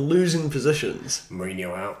 25 from losing positions.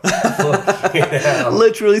 Mourinho out.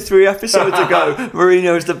 Literally 3 episodes ago,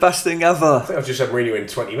 Mourinho is the best thing ever. I think I've just said Mourinho in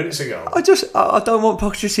 20 minutes ago. I don't want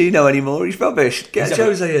Pochettino anymore. He's rubbish. Get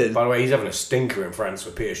Jose in. By the way, he's having a stinker in France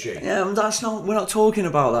with PSG. Yeah, we're not talking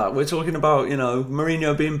about that. We're talking about,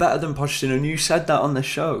 Mourinho being better than Pochettino, and you said that on the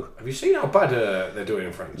show. Have you seen how bad they're doing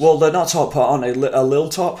in France? Well, they're not top part, aren't they? A Lille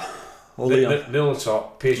top? Lille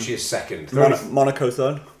top, PSG is second. Monaco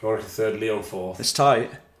third. Monaco third, Lyon fourth. It's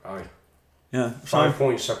tight. Aye. Yeah. 5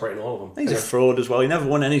 points separating all of them. He's a fraud as well. He never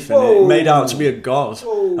won anything. He made out to be a god.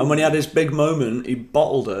 Whoa. And when he had his big moment, he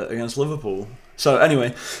bottled it against Liverpool. So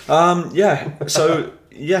anyway, So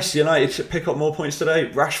yes, United should pick up more points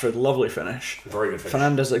today. Rashford, lovely finish. Very good finish.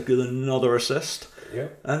 Fernandes with another assist. Yeah.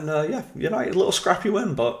 And United, a little scrappy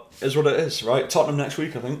win, but is what it is, right? Tottenham next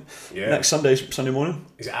week, I think. Yeah. Next Sunday morning.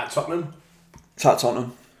 Is it at Tottenham? It's at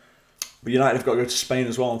Tottenham. But United have got to go to Spain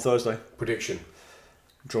as well on Thursday. Prediction?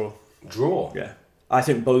 Draw. Yeah. I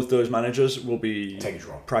think both those managers will be take a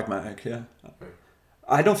draw. Pragmatic, yeah. Okay.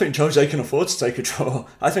 I don't think Jose can afford to take a draw.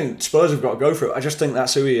 I think Spurs have got to go for it. I just think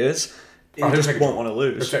that's who he is. He just won't want to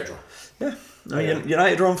lose. Take a draw. Yeah. No,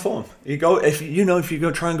 United are on form. If you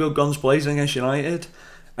go try and go guns blazing against United,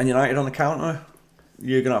 and United on the counter,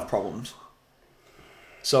 you're gonna have problems.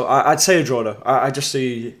 So I'd say a draw though. I just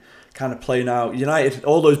see kind of playing out United.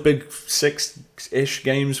 All those big 6-ish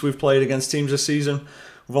games we've played against teams this season,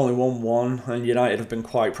 we've only won 1, and United have been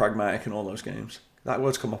quite pragmatic in all those games. That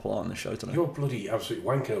word's come up a lot on the show today. You're bloody absolutely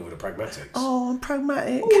wanking over the pragmatics. Oh, I'm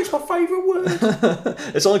pragmatic. Oh, it's my favourite word.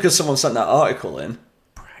 It's only because someone sent that article in.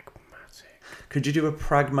 Pragmatic. Could you do a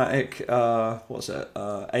pragmatic,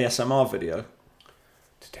 ASMR video?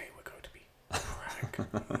 Today we're going to be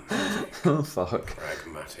pragmatic. Oh, fuck.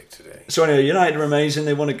 Pragmatic today. So anyway, United are amazing.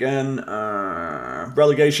 They won again.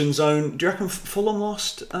 Relegation zone. Do you reckon Fulham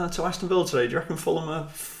lost to Aston Villa today? Do you reckon Fulham are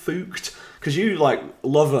fooked? Because you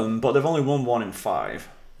love them, but they've only won 1 in 5.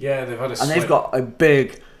 Yeah, they've had and they've got a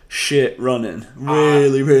big shit running.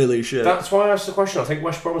 Really shit. That's why I asked the question. I think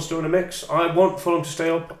West Brom are still in the mix. I want Fulham to stay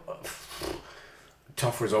up.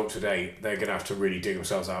 Tough result today. They're going to have to really dig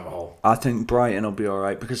themselves out of a hole. I think Brighton will be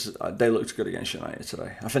alright because they looked good against United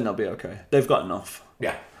today. I think they'll be okay. They've got enough.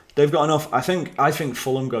 Yeah. They've got enough. I think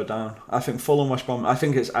Fulham go down. I think Fulham, West Brom, I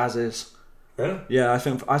think it's as is. Really? Yeah, I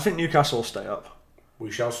think Newcastle will stay up. We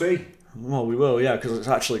shall see. Well, we will, yeah, because it's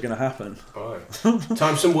actually going to happen. All right.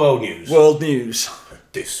 Time for some world news. World news.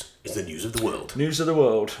 This is the news of the world. News of the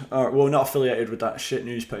world. All right, well, we're not affiliated with that shit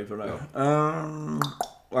newspaper, though. No.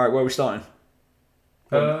 All right, where are we starting?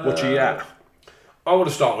 What you at? I want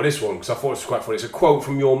to start with this one because I thought it was quite funny. It's a quote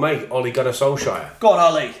from your mate, Ole Gunnar Solskjaer. Go on,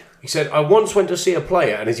 Ollie. He said, I once went to see a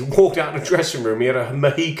player and as he walked out of the dressing room, he had a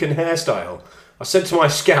Mohican hairstyle. I said to my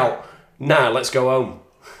scout, nah, let's go home.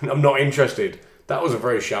 I'm not interested. That was a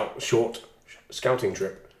very short scouting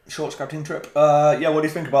trip. Short scouting trip? Yeah, what do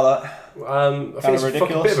you think about that? I think it's a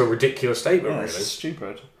bit of a ridiculous statement, really. It's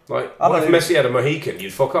stupid. Like, what if Messi had a Mohican?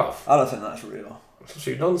 You'd fuck off. I don't think that's real. That's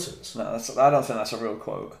absolute nonsense. No, I don't think that's a real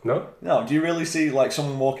quote. No? No, do you really see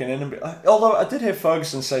someone walking in and be... Although I did hear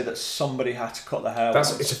Ferguson say that somebody had to cut their hair.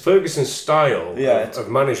 It's a Ferguson style of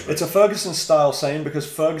management. It's a Ferguson style saying because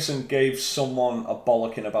Ferguson gave someone a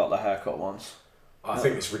bollocking about the haircut once. I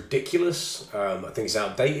think it's ridiculous. I think it's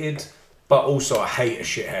outdated. But also I hate a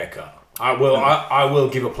shit haircut. I will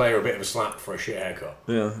give a player a bit of a slap for a shit haircut.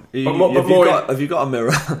 Yeah. Have you got a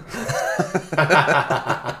mirror?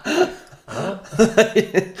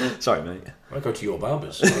 Sorry, mate. I go to your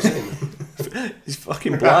barber's. He's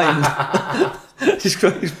fucking blind.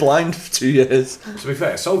 He's blind for 2 years. To be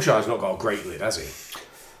fair, Solskjaer's not got a great lid, has he?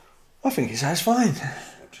 I think his hair's fine.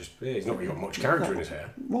 He's not really got much character in his hair.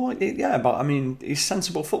 Well, yeah, but I mean, he's a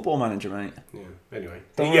sensible football manager, mate. Yeah. Anyway,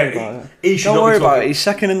 don't worry about it. Don't worry about it. He's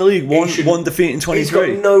second in the league. One defeat in 23. He's got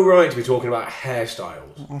no right to be talking about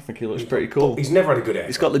hairstyles. I think he looks pretty cool. He's never had a good haircut.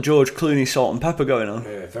 He's got the George Clooney salt and pepper going on. Yeah,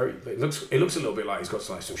 It looks a little bit like he's got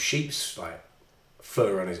some sheep's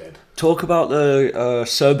fur on his head. Talk about the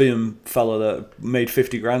Serbian fella that made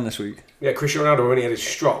 50 grand this week. Yeah, Cristiano Ronaldo, when he had his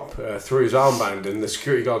strop, threw his armband and the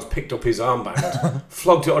security guards picked up his armband,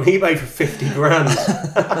 flogged it on eBay for 50 grand.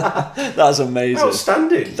 That's amazing.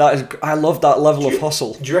 Outstanding. I love that level of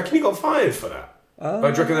hustle. Do you reckon he got fired for that? Do you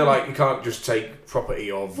reckon they're you can't just take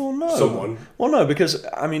property of someone? Well, no, because,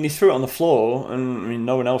 he threw it on the floor and,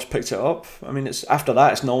 no one else picked it up. After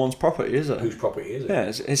that, it's no one's property, is it? Whose property is it? Yeah,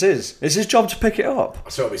 it's his. It's his job to pick it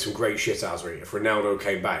up. So it'd be some great shithousery if Ronaldo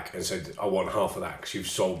came back and said, I want half of that because you've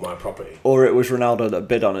sold my property. Or it was Ronaldo that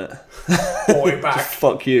bid on it. Bought it back. Just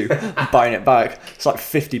fuck you. Buying it back. It's like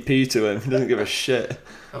 50p to him. He doesn't give a shit.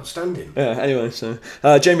 Outstanding. Yeah, anyway, so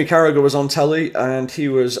Jamie Carragher was on telly and he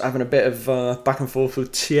was having a bit of back and forth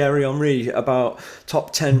with Thierry Henry about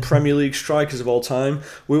top 10 Premier League strikers of all time.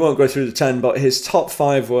 We won't go through the 10, but his top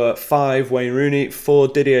 5 were 5 Wayne Rooney, 4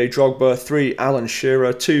 Didier Drogba, 3 Alan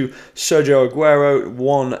Shearer, 2 Sergio Aguero,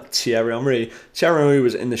 1 Thierry Henry. Thierry Henry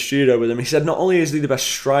was in the studio with him. He said not only is he the best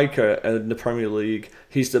striker in the Premier League,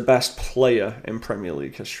 he's the best player in Premier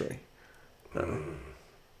League history. You're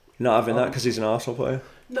not having that because he's an Arsenal player?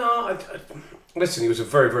 No, listen, he was a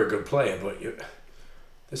very, very good player, but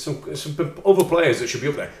there's some other players that should be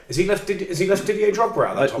up there. Has he left Didier Drogba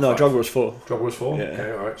out of that top No, 5? Drogba was 4. Drogba was 4? Yeah.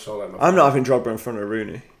 Okay, alright, so I'll let him I'm not having Drogba in front of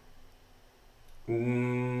Rooney.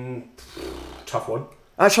 Tough one.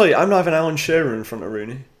 Actually, I'm not having Alan Shearer in front of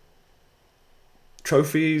Rooney.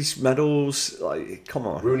 Trophies, medals, come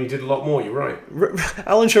on. Rooney did a lot more, you're right.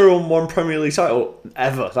 Alan Shearer won 1 Premier League title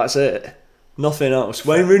ever, that's it. Nothing else.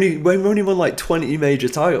 Wayne Rooney won 20 major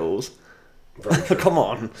titles. Very true. Come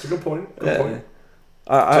on. It's a good point. Good point.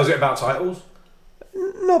 So is it about titles?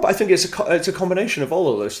 No, but I think it's a combination of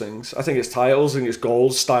all of those things. I think it's titles, I think it's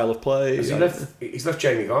goals, style of play. He's left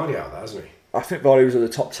Jamie Vardy out there, hasn't he? I think Vardy was at the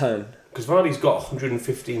top 10. Because Vardy's got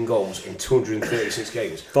 115 goals in 236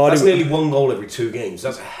 games. That's nearly 1 goal every 2 games.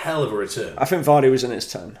 That's a hell of a return. I think Vardy was in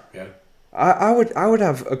his 10. Yeah. I would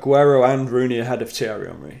have Aguero and Rooney ahead of Thierry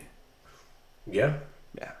Henry. Yeah.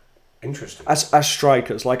 Yeah. Interesting. As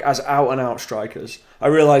strikers, as out and out strikers. I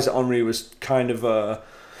realised that Henry was kind of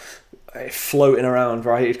floating around,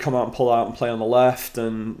 right? He'd come out and pull out and play on the left,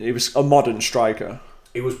 and he was a modern striker.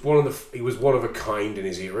 He was one of a kind in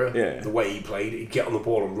his era. Yeah. The way he played, he'd get on the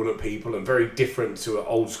ball and run at people, and very different to an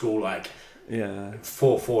old school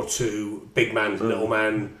 4-4-2, big man, little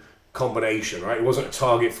man, combination, right? He wasn't a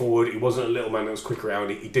target forward. He wasn't a little man that was quick around.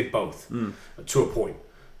 He did both to a point.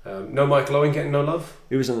 No Michael Owen getting no love?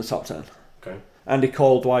 He was in the top 10. Okay. Andy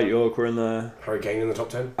Cole, Dwight York were in the... Harry Kane in the top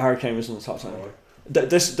 10? Harry Kane was in the top 10.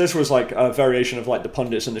 This was like a variation of like the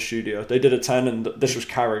pundits in the studio. They did a 10 and this was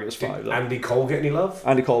Carragher's 5. Did Andy Cole get any love?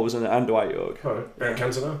 Andy Cole was in it and Dwight York. All right. Eric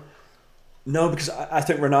Cantona? No, because I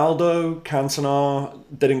think Ronaldo, Cantona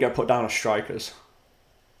didn't get put down as strikers.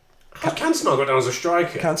 How's Cantona got down as a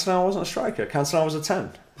striker? Cantona wasn't a striker. Cantona was a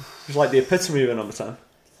 10. He was like the epitome of a number 10.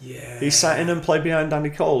 Yeah. He sat in and played behind Andy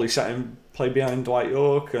Cole. He sat in, played behind Dwight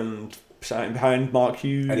York and sat in behind Mark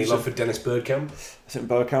Hughes. Any love for Dennis Bergkamp? I think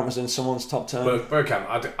Bergkamp was in someone's top 10. Bergkamp,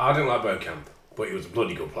 I didn't like Bergkamp, but he was a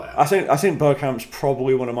bloody good player. I think Bergkamp's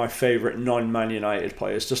probably one of my favourite non-Man United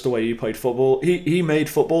players, just the way he played football. He made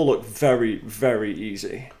football look very, very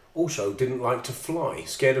easy. Also, didn't like to fly,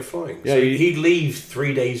 scared of flying. Yeah, so he'd leave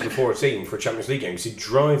 3 days before a team for a Champions League game, because he'd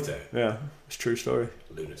drive there. Yeah, it's a true story.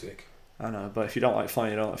 Lunatic. I know, but if you don't like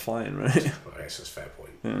flying, you don't like flying, right? Well, I guess that's a fair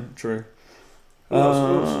point. Yeah, true. Who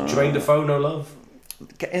else? Jermaine Defoe, no love?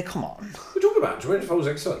 Come on. What are you talking about? Jermaine Defoe's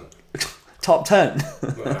excellent. Top 10.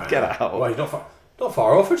 Get out. Well, he's not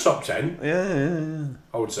far off a top 10, Yeah.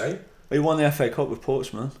 I would say. He won the FA Cup with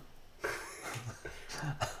Portsmouth.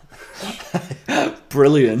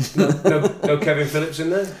 Brilliant. No Kevin Phillips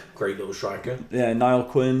in there? Great little striker. Yeah, Niall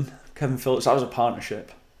Quinn, Kevin Phillips. That was a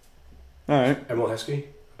partnership. All right. Emil Heskey.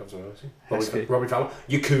 Heskey. Robbie Fowler.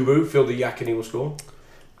 Yakubu filled the yak and he will score.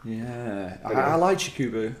 Yeah. I like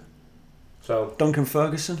Chikubu. So Duncan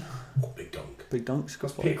Ferguson. Oh, big dunk. Big dunks.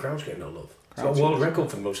 Because Peter Crouch getting no love. It's got a world record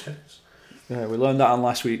for the most headers. Yeah, we learned that on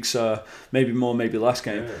last week's maybe more, maybe less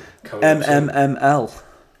game. Yeah. MMML.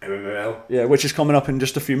 MMML. Yeah, which is coming up in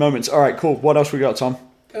just a few moments. All right, cool. What else we got, Tom?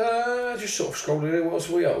 Just sort of scrolling in. What else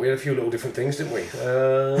we got? We had a few little different things, didn't we?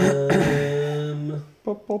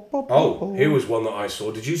 Oh, here was one that I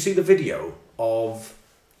saw. Did you see the video of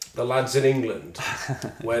the lads in England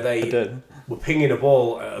where they were pinging a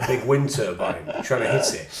ball at a big wind turbine, trying to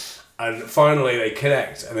hit it, and finally they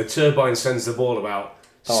connect, and the turbine sends the ball about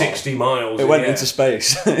 60 miles. It went into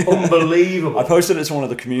space. Unbelievable. I posted it to one of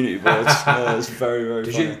the community boards. It's very,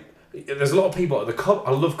 very funny. There's a lot of people.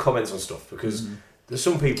 I love comments on stuff because there's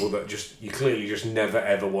some people that you clearly just never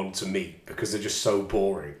ever want to meet because they're just so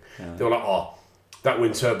boring. Yeah. They were like, oh, that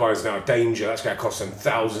wind turbine's now a danger. That's going to cost them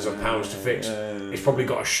thousands of pounds to fix. It's probably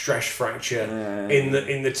got a stress fracture in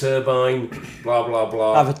the turbine. Blah blah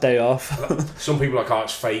blah. Have a day off. Some people are like, oh,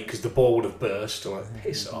 it's fake because the ball would have burst. I'm like,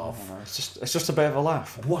 piss off. No, it's just a bit of a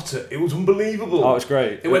laugh. It was unbelievable. Oh, it's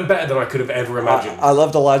great. It went better than I could have ever imagined. I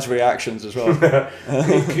love the lads' reactions as well.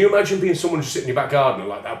 Can you imagine being someone just sitting in your back garden and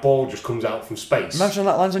like that ball just comes out from space? Imagine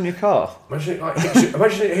that lands on your car. Imagine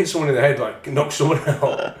it hits someone in the head, like knocks someone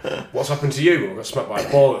out. What's happened to you? I got smacked by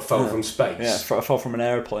a ball that fell from space. Yeah, I fell from an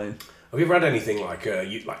aeroplane. Have you ever had anything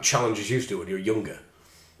like challenges you used to when you were younger?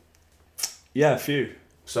 Yeah, a few.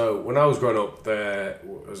 So when I was growing up there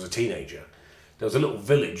as a teenager, there was a little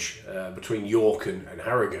village between York and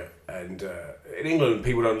Harrogate, and in England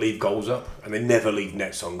people don't leave goals up, and they never leave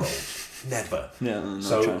nets on goals. Never. Yeah, no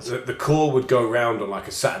so chance. The call would go round on like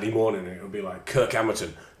a Saturday morning, and it would be like, Kirk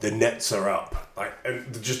Hamilton, the nets are up.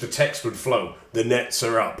 And just the text would flow, the nets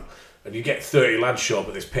are up. And you get 30 lads show up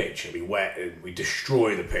at this pitch, it'd be wet, and we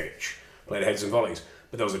destroy the pitch, playing heads and volleys.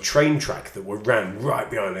 But there was a train track that ran right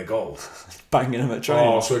behind their goal. Banging them at train.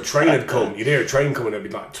 Oh, so a train had come. You'd hear a train coming. There'd be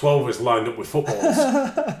like 12 of us lined up with footballs,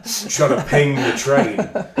 trying to ping the train.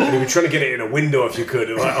 And you'd be trying to get it in a window if you could.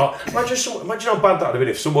 And like, oh, imagine how bad that would have been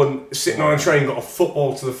if someone sitting on a train got a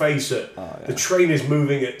football to the face. The train is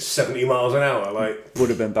moving at 70 miles an hour. Like, would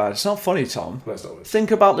have been bad. It's not funny, Tom. That's not.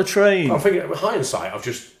 Think about the train. I'm thinking, with hindsight, I've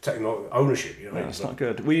just taken ownership. You know, no, it's not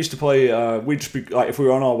good. We used to play. We'd just be like, if we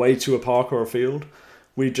were on our way to a park or a field,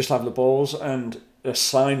 we'd just have the balls and a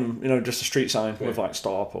sign, just a street sign with like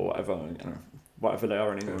stop or whatever, whatever they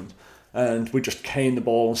are in England. And we'd just cane the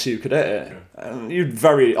ball and see who could hit it. Yeah. And you'd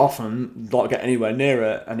very often not get anywhere near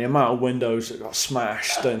it. And the amount of windows that got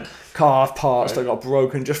smashed and carved parts that got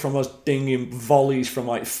broken just from us dinging volleys from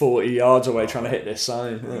like 40 yards away trying to hit this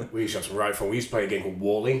sign. Yeah. We used to have some right fun. We used to play a game called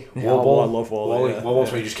Wally. I love Wally.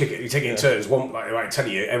 Where you just kick it, you take it in turns. One, like I tell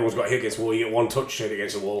you, everyone's got to hit against the wall. You get one touch, hit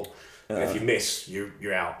against the wall. And if you miss,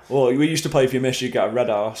 you're out. Well, we used to play if you miss, you get a red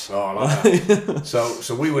arse. Oh, I like that.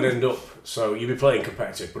 So we would end up, so you'd be playing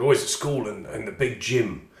competitive, but always at school and the big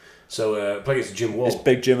gym. So play against the gym wall. Is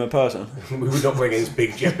Big Jim a person? We would not play against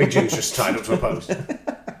Big Jim. Big Jim's just tied up to a post.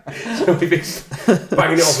 So we'd be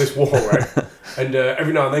banging it off this wall, right? And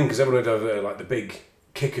every now and then, because everyone would have like the big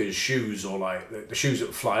kicker's shoes or like the shoes that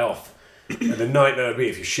would fly off, And the nightmare would be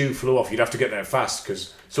if your shoe flew off, you'd have to get there fast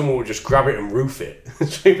because someone would just grab it and roof it.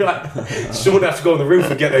 So you'd be like, someone would have to go on the roof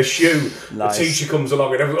and get their shoe. Nice. The teacher comes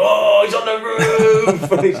along and everyone, oh, he's on the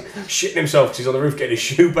roof! And he's shitting himself because he's on the roof getting his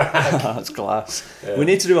shoe back. That's class. Yeah. We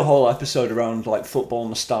need to do a whole episode around like football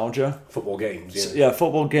nostalgia. Football games, yeah. Yeah,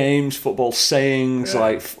 football games, football sayings,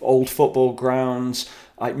 like old football grounds.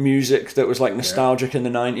 Like music that was like nostalgic in the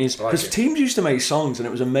 90s. Because teams used to make songs and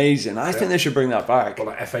it was amazing. I think they should bring that back. Well,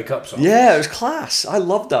 like FA Cup songs. Yeah, it was class. I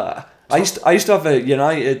loved that. I used to have a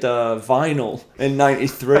United vinyl in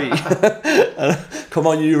 '93. Come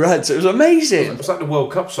on, you Reds! It was amazing. It was like the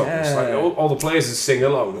World Cup songs. Yeah. Like all the players would sing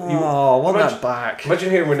along. I want that back.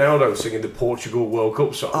 Imagine hearing Ronaldo singing the Portugal World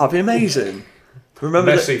Cup song. Oh, it'd be amazing.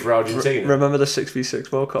 Remember Messi for Argentina. Remember the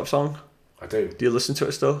 6v6 World Cup song? I do. Do you listen to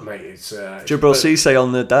it still? Mate, it's... Gibril Cisse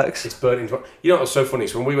on the decks. It's burning. You know what's so funny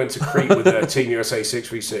is when we went to Crete with Team USA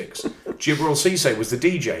 6v6, Gibril Cisse was the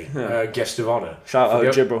DJ, guest of honour. Shout out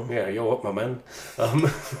Gibril. Yeah, you're up, my man.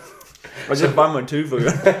 I did Bangman too for you.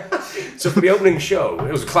 So for the opening show,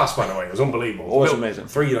 it was a class, by the way. It was unbelievable. It was amazing.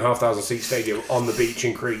 3,500 seat stadium on the beach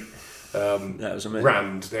in Crete. Yeah, it was amazing.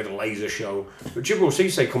 Rammed. They had a laser show. But Gibril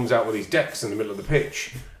Cisse comes out with his decks in the middle of the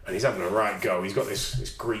pitch, and he's having a right go. He's got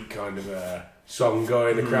this Greek kind of song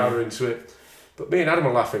going. The crowd are into it. But me and Adam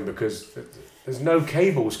are laughing because there's no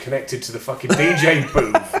cables connected to the fucking DJ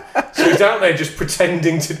booth. So he's out there just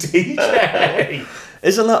pretending to DJ.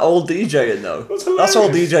 Isn't that old DJing though? That's all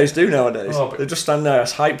DJs do nowadays. They just stand there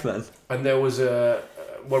as hype men. And there was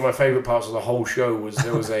one of my favourite parts of the whole show was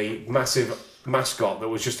there was a massive mascot that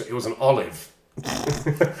was it was an olive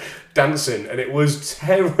dancing, and it was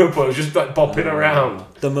terrible. It was just like bopping around.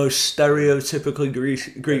 The most stereotypically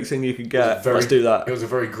Greek thing you could get. Let's do that. It was a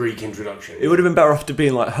very Greek introduction. It would have been better off to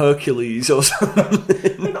being like Hercules or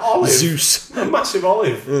something. An olive. Zeus. A massive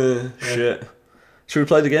olive. Shit. Should we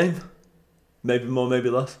play the game? Maybe more,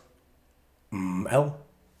 maybe less. Mel.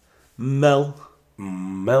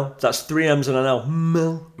 That's 3 M's and an L.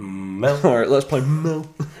 Mel. All right, let's play Mel.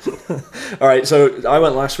 All right, so I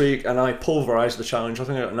went last week and I pulverised the challenge. I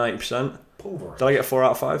think I got 90%. Pulverised. Did I get 4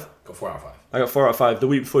 out of 5? Got 4 out of 5. I got 4 out of 5. The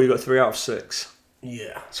week before you got 3 out of 6.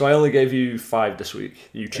 Yeah. So I only gave you 5 this week,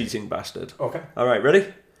 you cheating bastard. Okay. All right,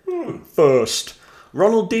 ready? First,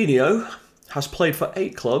 Ronaldinho has played for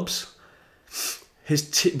 8 clubs.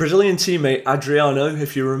 His Brazilian teammate Adriano,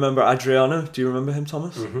 if you remember Adriano, do you remember him,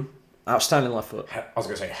 Thomas? Mm-hmm. Outstanding left foot. I was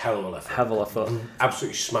going to say hell of a left foot. Have a left foot.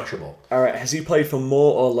 Absolutely smashable. All right, has he played for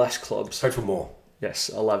more or less clubs? Played for more. Yes,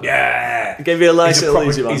 11. Yeah. I gave you a nice little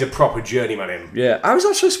easy one. He's a proper journeyman, him. Yeah, I was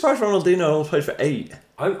actually surprised Ronaldinho only played for 8.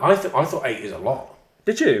 I thought 8 is a lot.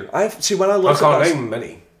 Did you? When I looked I can't name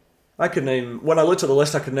many. When I looked at the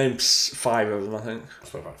list, I could name 5 of them, I think.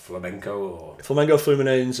 So like Flamengo,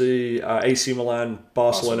 Fluminense, AC Milan,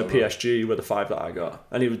 Barcelona, PSG were the 5 that I got.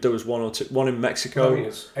 And there was 1 or 2, 1 in Mexico. I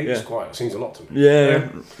mean, 8 is quite, it seems a lot to me. Yeah.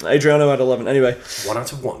 Adriano had 11. Anyway. 1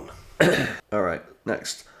 out of 1. All right,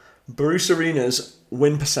 next. Bruce Arena's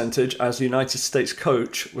win percentage as the United States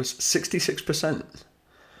coach was 66%.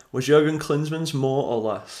 Was Jurgen Klinsmann's more or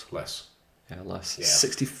less? Less. Yeah, less. Yeah.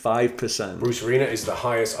 65%. Bruce Arena is the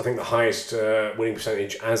highest winning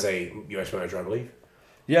percentage as a US manager, I believe.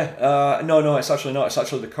 Yeah. No, it's actually not. It's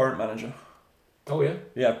actually the current manager. Oh, yeah?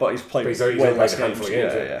 Yeah, but he's played he's way less games.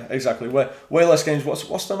 Yeah, exactly. Way less games.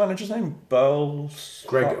 What's the manager's name? Bells?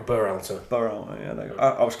 Greg Berhalter. Berhalter, yeah. There you go.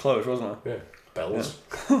 I was close, wasn't I? Yeah. Bells.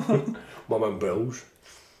 Yeah. My man Bells.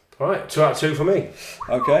 All right, 2 out of 2 for me.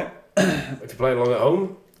 Okay. If you're playing along at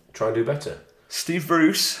home, try and do better. Steve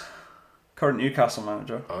Bruce, current Newcastle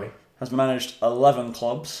manager, has managed 11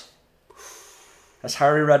 clubs. Has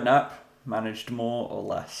Harry Redknapp managed more or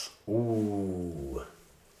less? Ooh.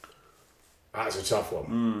 That's a tough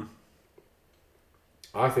one.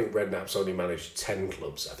 I think Redknapp's only managed 10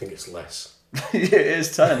 clubs. I think it's less. It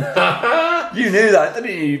is 10. You knew that, didn't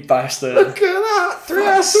you, you bastard? Look at that! 3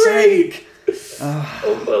 out of 3!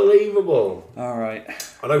 Unbelievable. All right.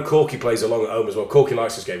 I know Corky plays along at home as well. Corky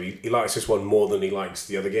likes this game. He likes this one more than he likes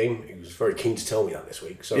the other game. He was very keen to tell me that this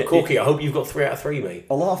week. So, Corky, I hope you've got 3 out of 3, mate.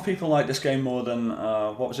 A lot of people like this game more than,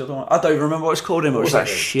 what was the other one? I don't even remember what it's called anymore. It was that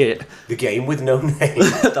shit. The game with no name.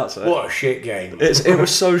 That's it. What a shit game. It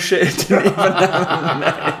was so shit it didn't even have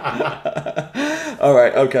a name. All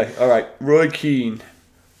right. Roy Keane.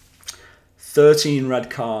 13 red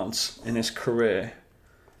cards in his career.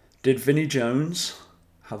 Did Vinnie Jones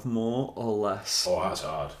have more or less? Oh, that's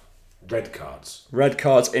hard. Red cards. Red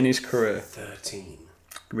cards in his career. 13.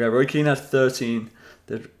 Yeah, Roy Keane had 13.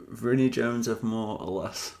 Did Vinnie Jones have more or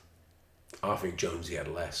less? I think Jonesy had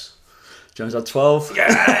less. Jones had 12.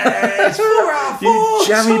 Yes! 4 out of 4! You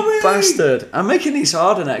jammy Tommy! bastard. I'm making these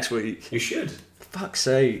harder next week. You should. Fuck's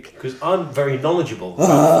sake. Because I'm very knowledgeable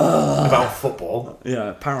about football. Yeah,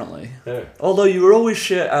 apparently. Yeah. Although you were always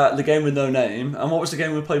shit at the game with no name. And what was the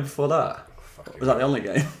game we played before that? Was that the only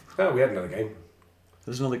game? No, we had another game. There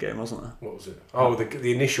was another game, wasn't there? What was it? Oh,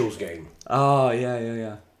 the initials game. Oh,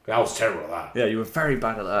 yeah. I was terrible at that. Yeah, you were very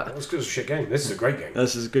bad at that. That was because it was a shit game. This is a great game.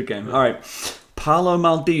 This is a good game. All right. Paolo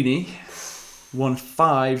Maldini won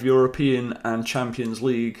 5 European and Champions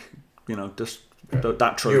League, just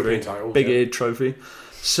that trophy. European titles, Big Aid trophy.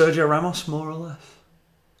 Sergio Ramos, more or less.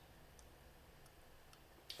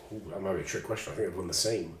 Ooh, that might be a trick question. I think they've won the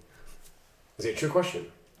same. Is it a trick question?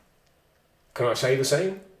 Can I say the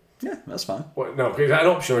same? Yeah, that's fine. What? No, is that an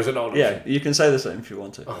option or is it not an option? Yeah, you can say the same if you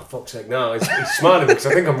want to. Oh, fuck's sake. No, it's smart of me because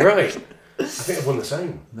I think I'm right. I think they've won the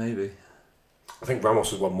same. Maybe. I think Ramos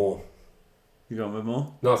has won more. You going with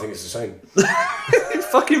more? No, I think it's the same. You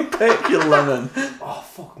fucking pick, you lemon. Oh,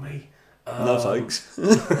 fuck me. No thanks.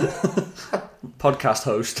 Podcast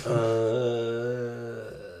host.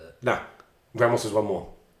 No, Ramos has won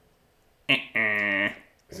more.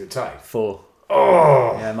 Is it tied? 4.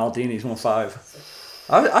 Oh! Yeah, Maldini's won 5.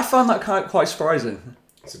 I found that quite surprising.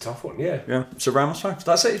 It's a tough one, yeah. Yeah, so Ramos 5.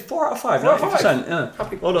 That's it. 4 out of 5. 4 out of 90%. Yeah.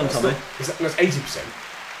 Happy. Well done, Tommy. That's 80%.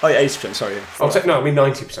 Oh, yeah, 80%. Sorry. Yeah. I'll take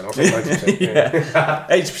 90%. I'll take 90%. Yeah,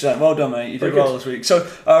 80%. Well done, mate. You did well this week. So,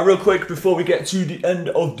 real quick, before we get to the end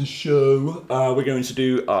of the show, we're going to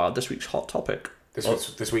do this week's hot topic.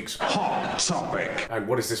 This week's hot topic. And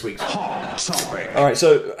what is this week's hot topic? All right,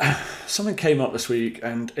 so something came up this week,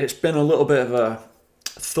 and it's been a little bit of a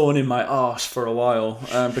thorn in my arse for a while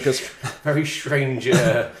because very strange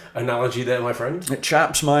analogy there, my friend. It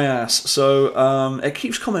chaps my ass. So it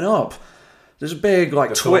keeps coming up. There's a big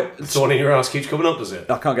thorn in your ass keeps coming up, does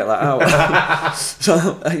it? I can't get that out.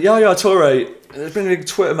 So Yaya Toure, there's been a big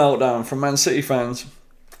Twitter meltdown from Man City fans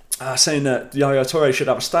saying that Yaya Toure should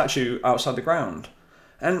have a statue outside the ground.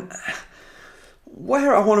 And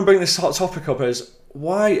where I want to bring this hot topic up is,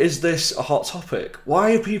 why is this a hot topic?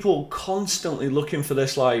 Why are people constantly looking for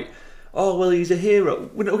this, like, oh, well, he's a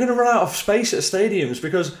hero? We're going to run out of space at stadiums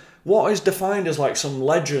because what is defined as, like, some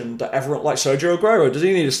legend that everyone, like Sergio Aguero, does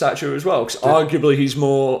he need a statue as well? Because arguably he's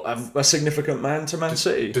more a significant man to Man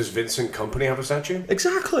City. Does Vincent Kompany have a statue?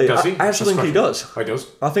 Exactly. Does he? I actually think he does. He does?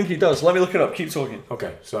 I think he does. Let me look it up. Keep talking.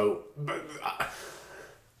 Okay, so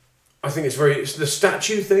I think it's the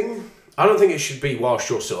statue thing. I don't think it should be whilst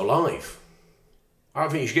you're still alive. I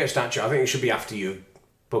don't think you should get a statue. I think it should be after you've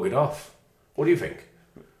buggered off. What do you think?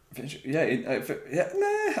 Yeah,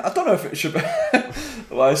 I don't know if it should be.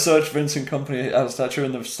 Well, I searched Vincent Kompany as a statue,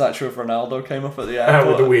 and the statue of Ronaldo came up at the airport.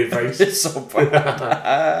 With the weird face. It's so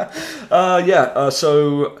bad.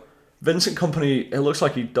 So Vincent Kompany, it looks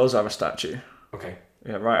like he does have a statue. Okay.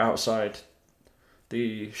 Yeah, right outside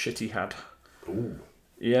the shit he had. Ooh.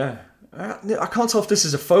 Yeah. I can't tell if this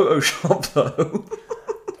is a Photoshop, though.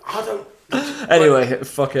 I don't... Anyway,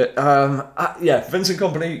 fuck it. Vincent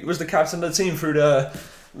Kompany was the captain of the team through the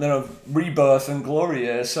rebirth and glory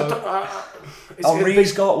years. So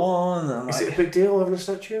Henri's got one. Is it a big deal having a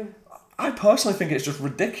statue? I personally think it's just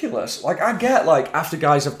ridiculous. Like, I get, like, after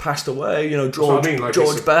guys have passed away,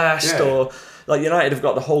 George Best, or like United have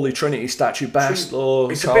got the Holy Trinity statue, Best,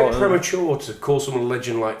 or it's a bit premature to call someone a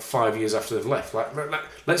legend like 5 years after they've left. Like,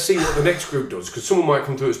 let's see what the next group does, because someone might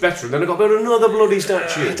come through it's better, and then they've got to build another bloody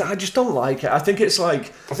statue. I just don't like it. I think it's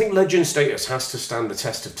like... I think legend status has to stand the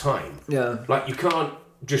test of time. Yeah. Like, you can't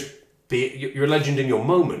just be... You're a legend in your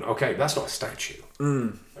moment. Okay, that's not a statue.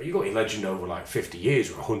 Mm. You've got your legend over, like, 50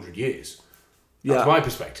 years or 100 years. That's my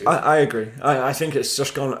perspective. I agree. I think it's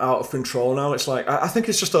just gone out of control now. It's like, I think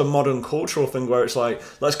it's just a modern cultural thing where it's like,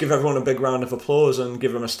 let's give everyone a big round of applause and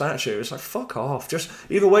give them a statue. It's like, fuck off. Just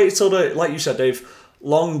either wait till like you said, Dave,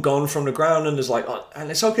 long gone from the ground, and there's like, and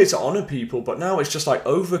it's okay to honour people, but now it's just like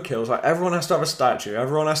overkill. It's like everyone has to have a statue.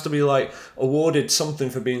 Everyone has to be like awarded something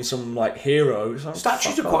for being some like hero. Like,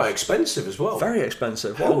 statues are quite expensive as well. Very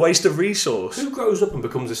expensive. What a waste of resource. Who grows up and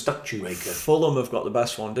becomes a statue maker? Fulham have got the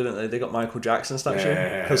best one, didn't they? They got Michael Jackson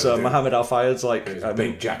statue because Mohammed Al Fayed's like a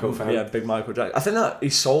big Jacko fan. Yeah, big Michael Jackson. I think that he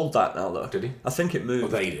sold that now though. Did he? I think it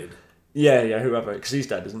moved. Well, they did. Yeah, whoever, because he's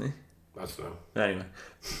dead, isn't he? I don't know. Anyway,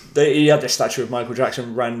 he had this statue of Michael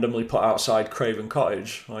Jackson randomly put outside Craven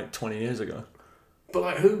Cottage like 20 years ago. But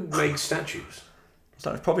like, who makes statues?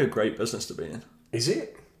 So it's probably a great business to be in. Is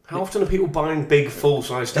it? How often are people buying big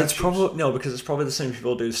full-size statues? Because it's probably the same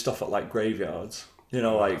people who do stuff at like graveyards. You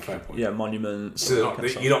know, like fair point. monuments. So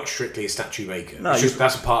you're not strictly a statue maker. No, it's just,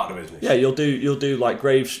 that's a part of the business. Yeah, you'll do like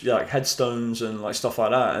graves, like headstones and like stuff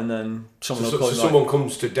like that, and then someone will call someone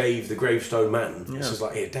comes to Dave, the gravestone man, and says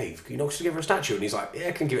like, "Here, Dave, can you knock together a statue?" And he's like, "Yeah,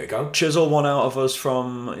 I can give it a go." Chisel one out of us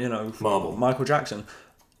from marble, Michael Jackson,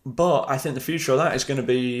 but I think the future of that is going to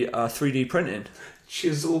be 3D printing.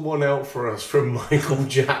 Chisel one out for us from Michael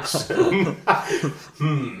Jackson.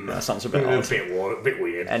 That sounds a bit odd. A bit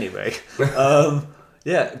weird. Anyway.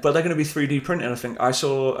 Yeah, but they're going to be 3D printing, I think. I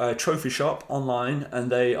saw a trophy shop online,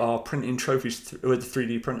 and they are printing trophies with a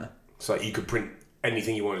 3D printer. So you could print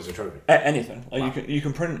anything you want as a trophy? Anything. Like you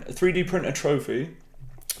can 3D print a trophy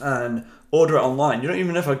and order it online. You don't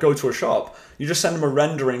even have to go to a shop. You just send them a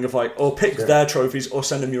rendering of pick their trophies, or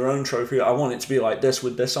send them your own trophy. I want it to be like this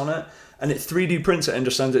with this on it. And it 3D prints it and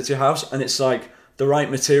just sends it to your house, and it's like the right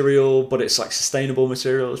material, but it's like sustainable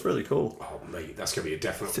material. It's really cool. Oh mate, that's gonna be a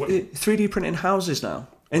definite 3D printing houses now.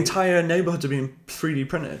 Entire neighborhoods are being 3D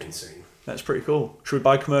printed. Insane. That's pretty cool. Should we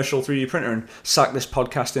buy a commercial 3D printer and sack this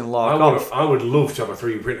podcasting lark off? I would love to have a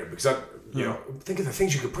 3D printer because think of the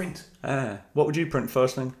things you could print. What would you print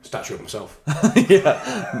first thing? Statue of myself.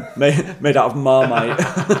 Yeah, made out of Marmite.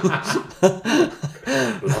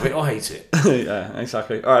 Love it or hate it. Yeah,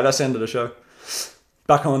 exactly. All right, that's the end of the show.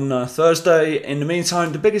 Back on Thursday. In the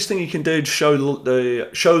meantime, the biggest thing you can do to show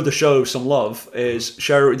the show some love is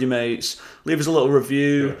share it with your mates. Leave us a little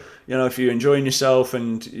review. Yeah. If you're enjoying yourself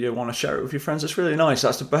and you want to share it with your friends, it's really nice.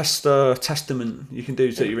 That's the best testament you can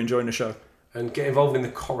do that you're enjoying the show. And get involved in the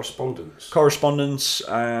correspondence.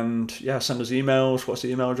 And send us emails. What's the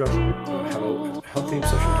email address? Hello,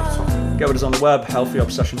 healthyobsession.soccer. Get with us on the web,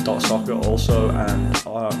 healthyobsession.soccer, also, and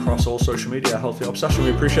across all social media, Healthy Obsession.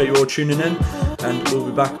 We appreciate you all tuning in, and we'll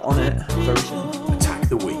be back on it very soon. Attack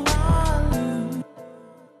the week.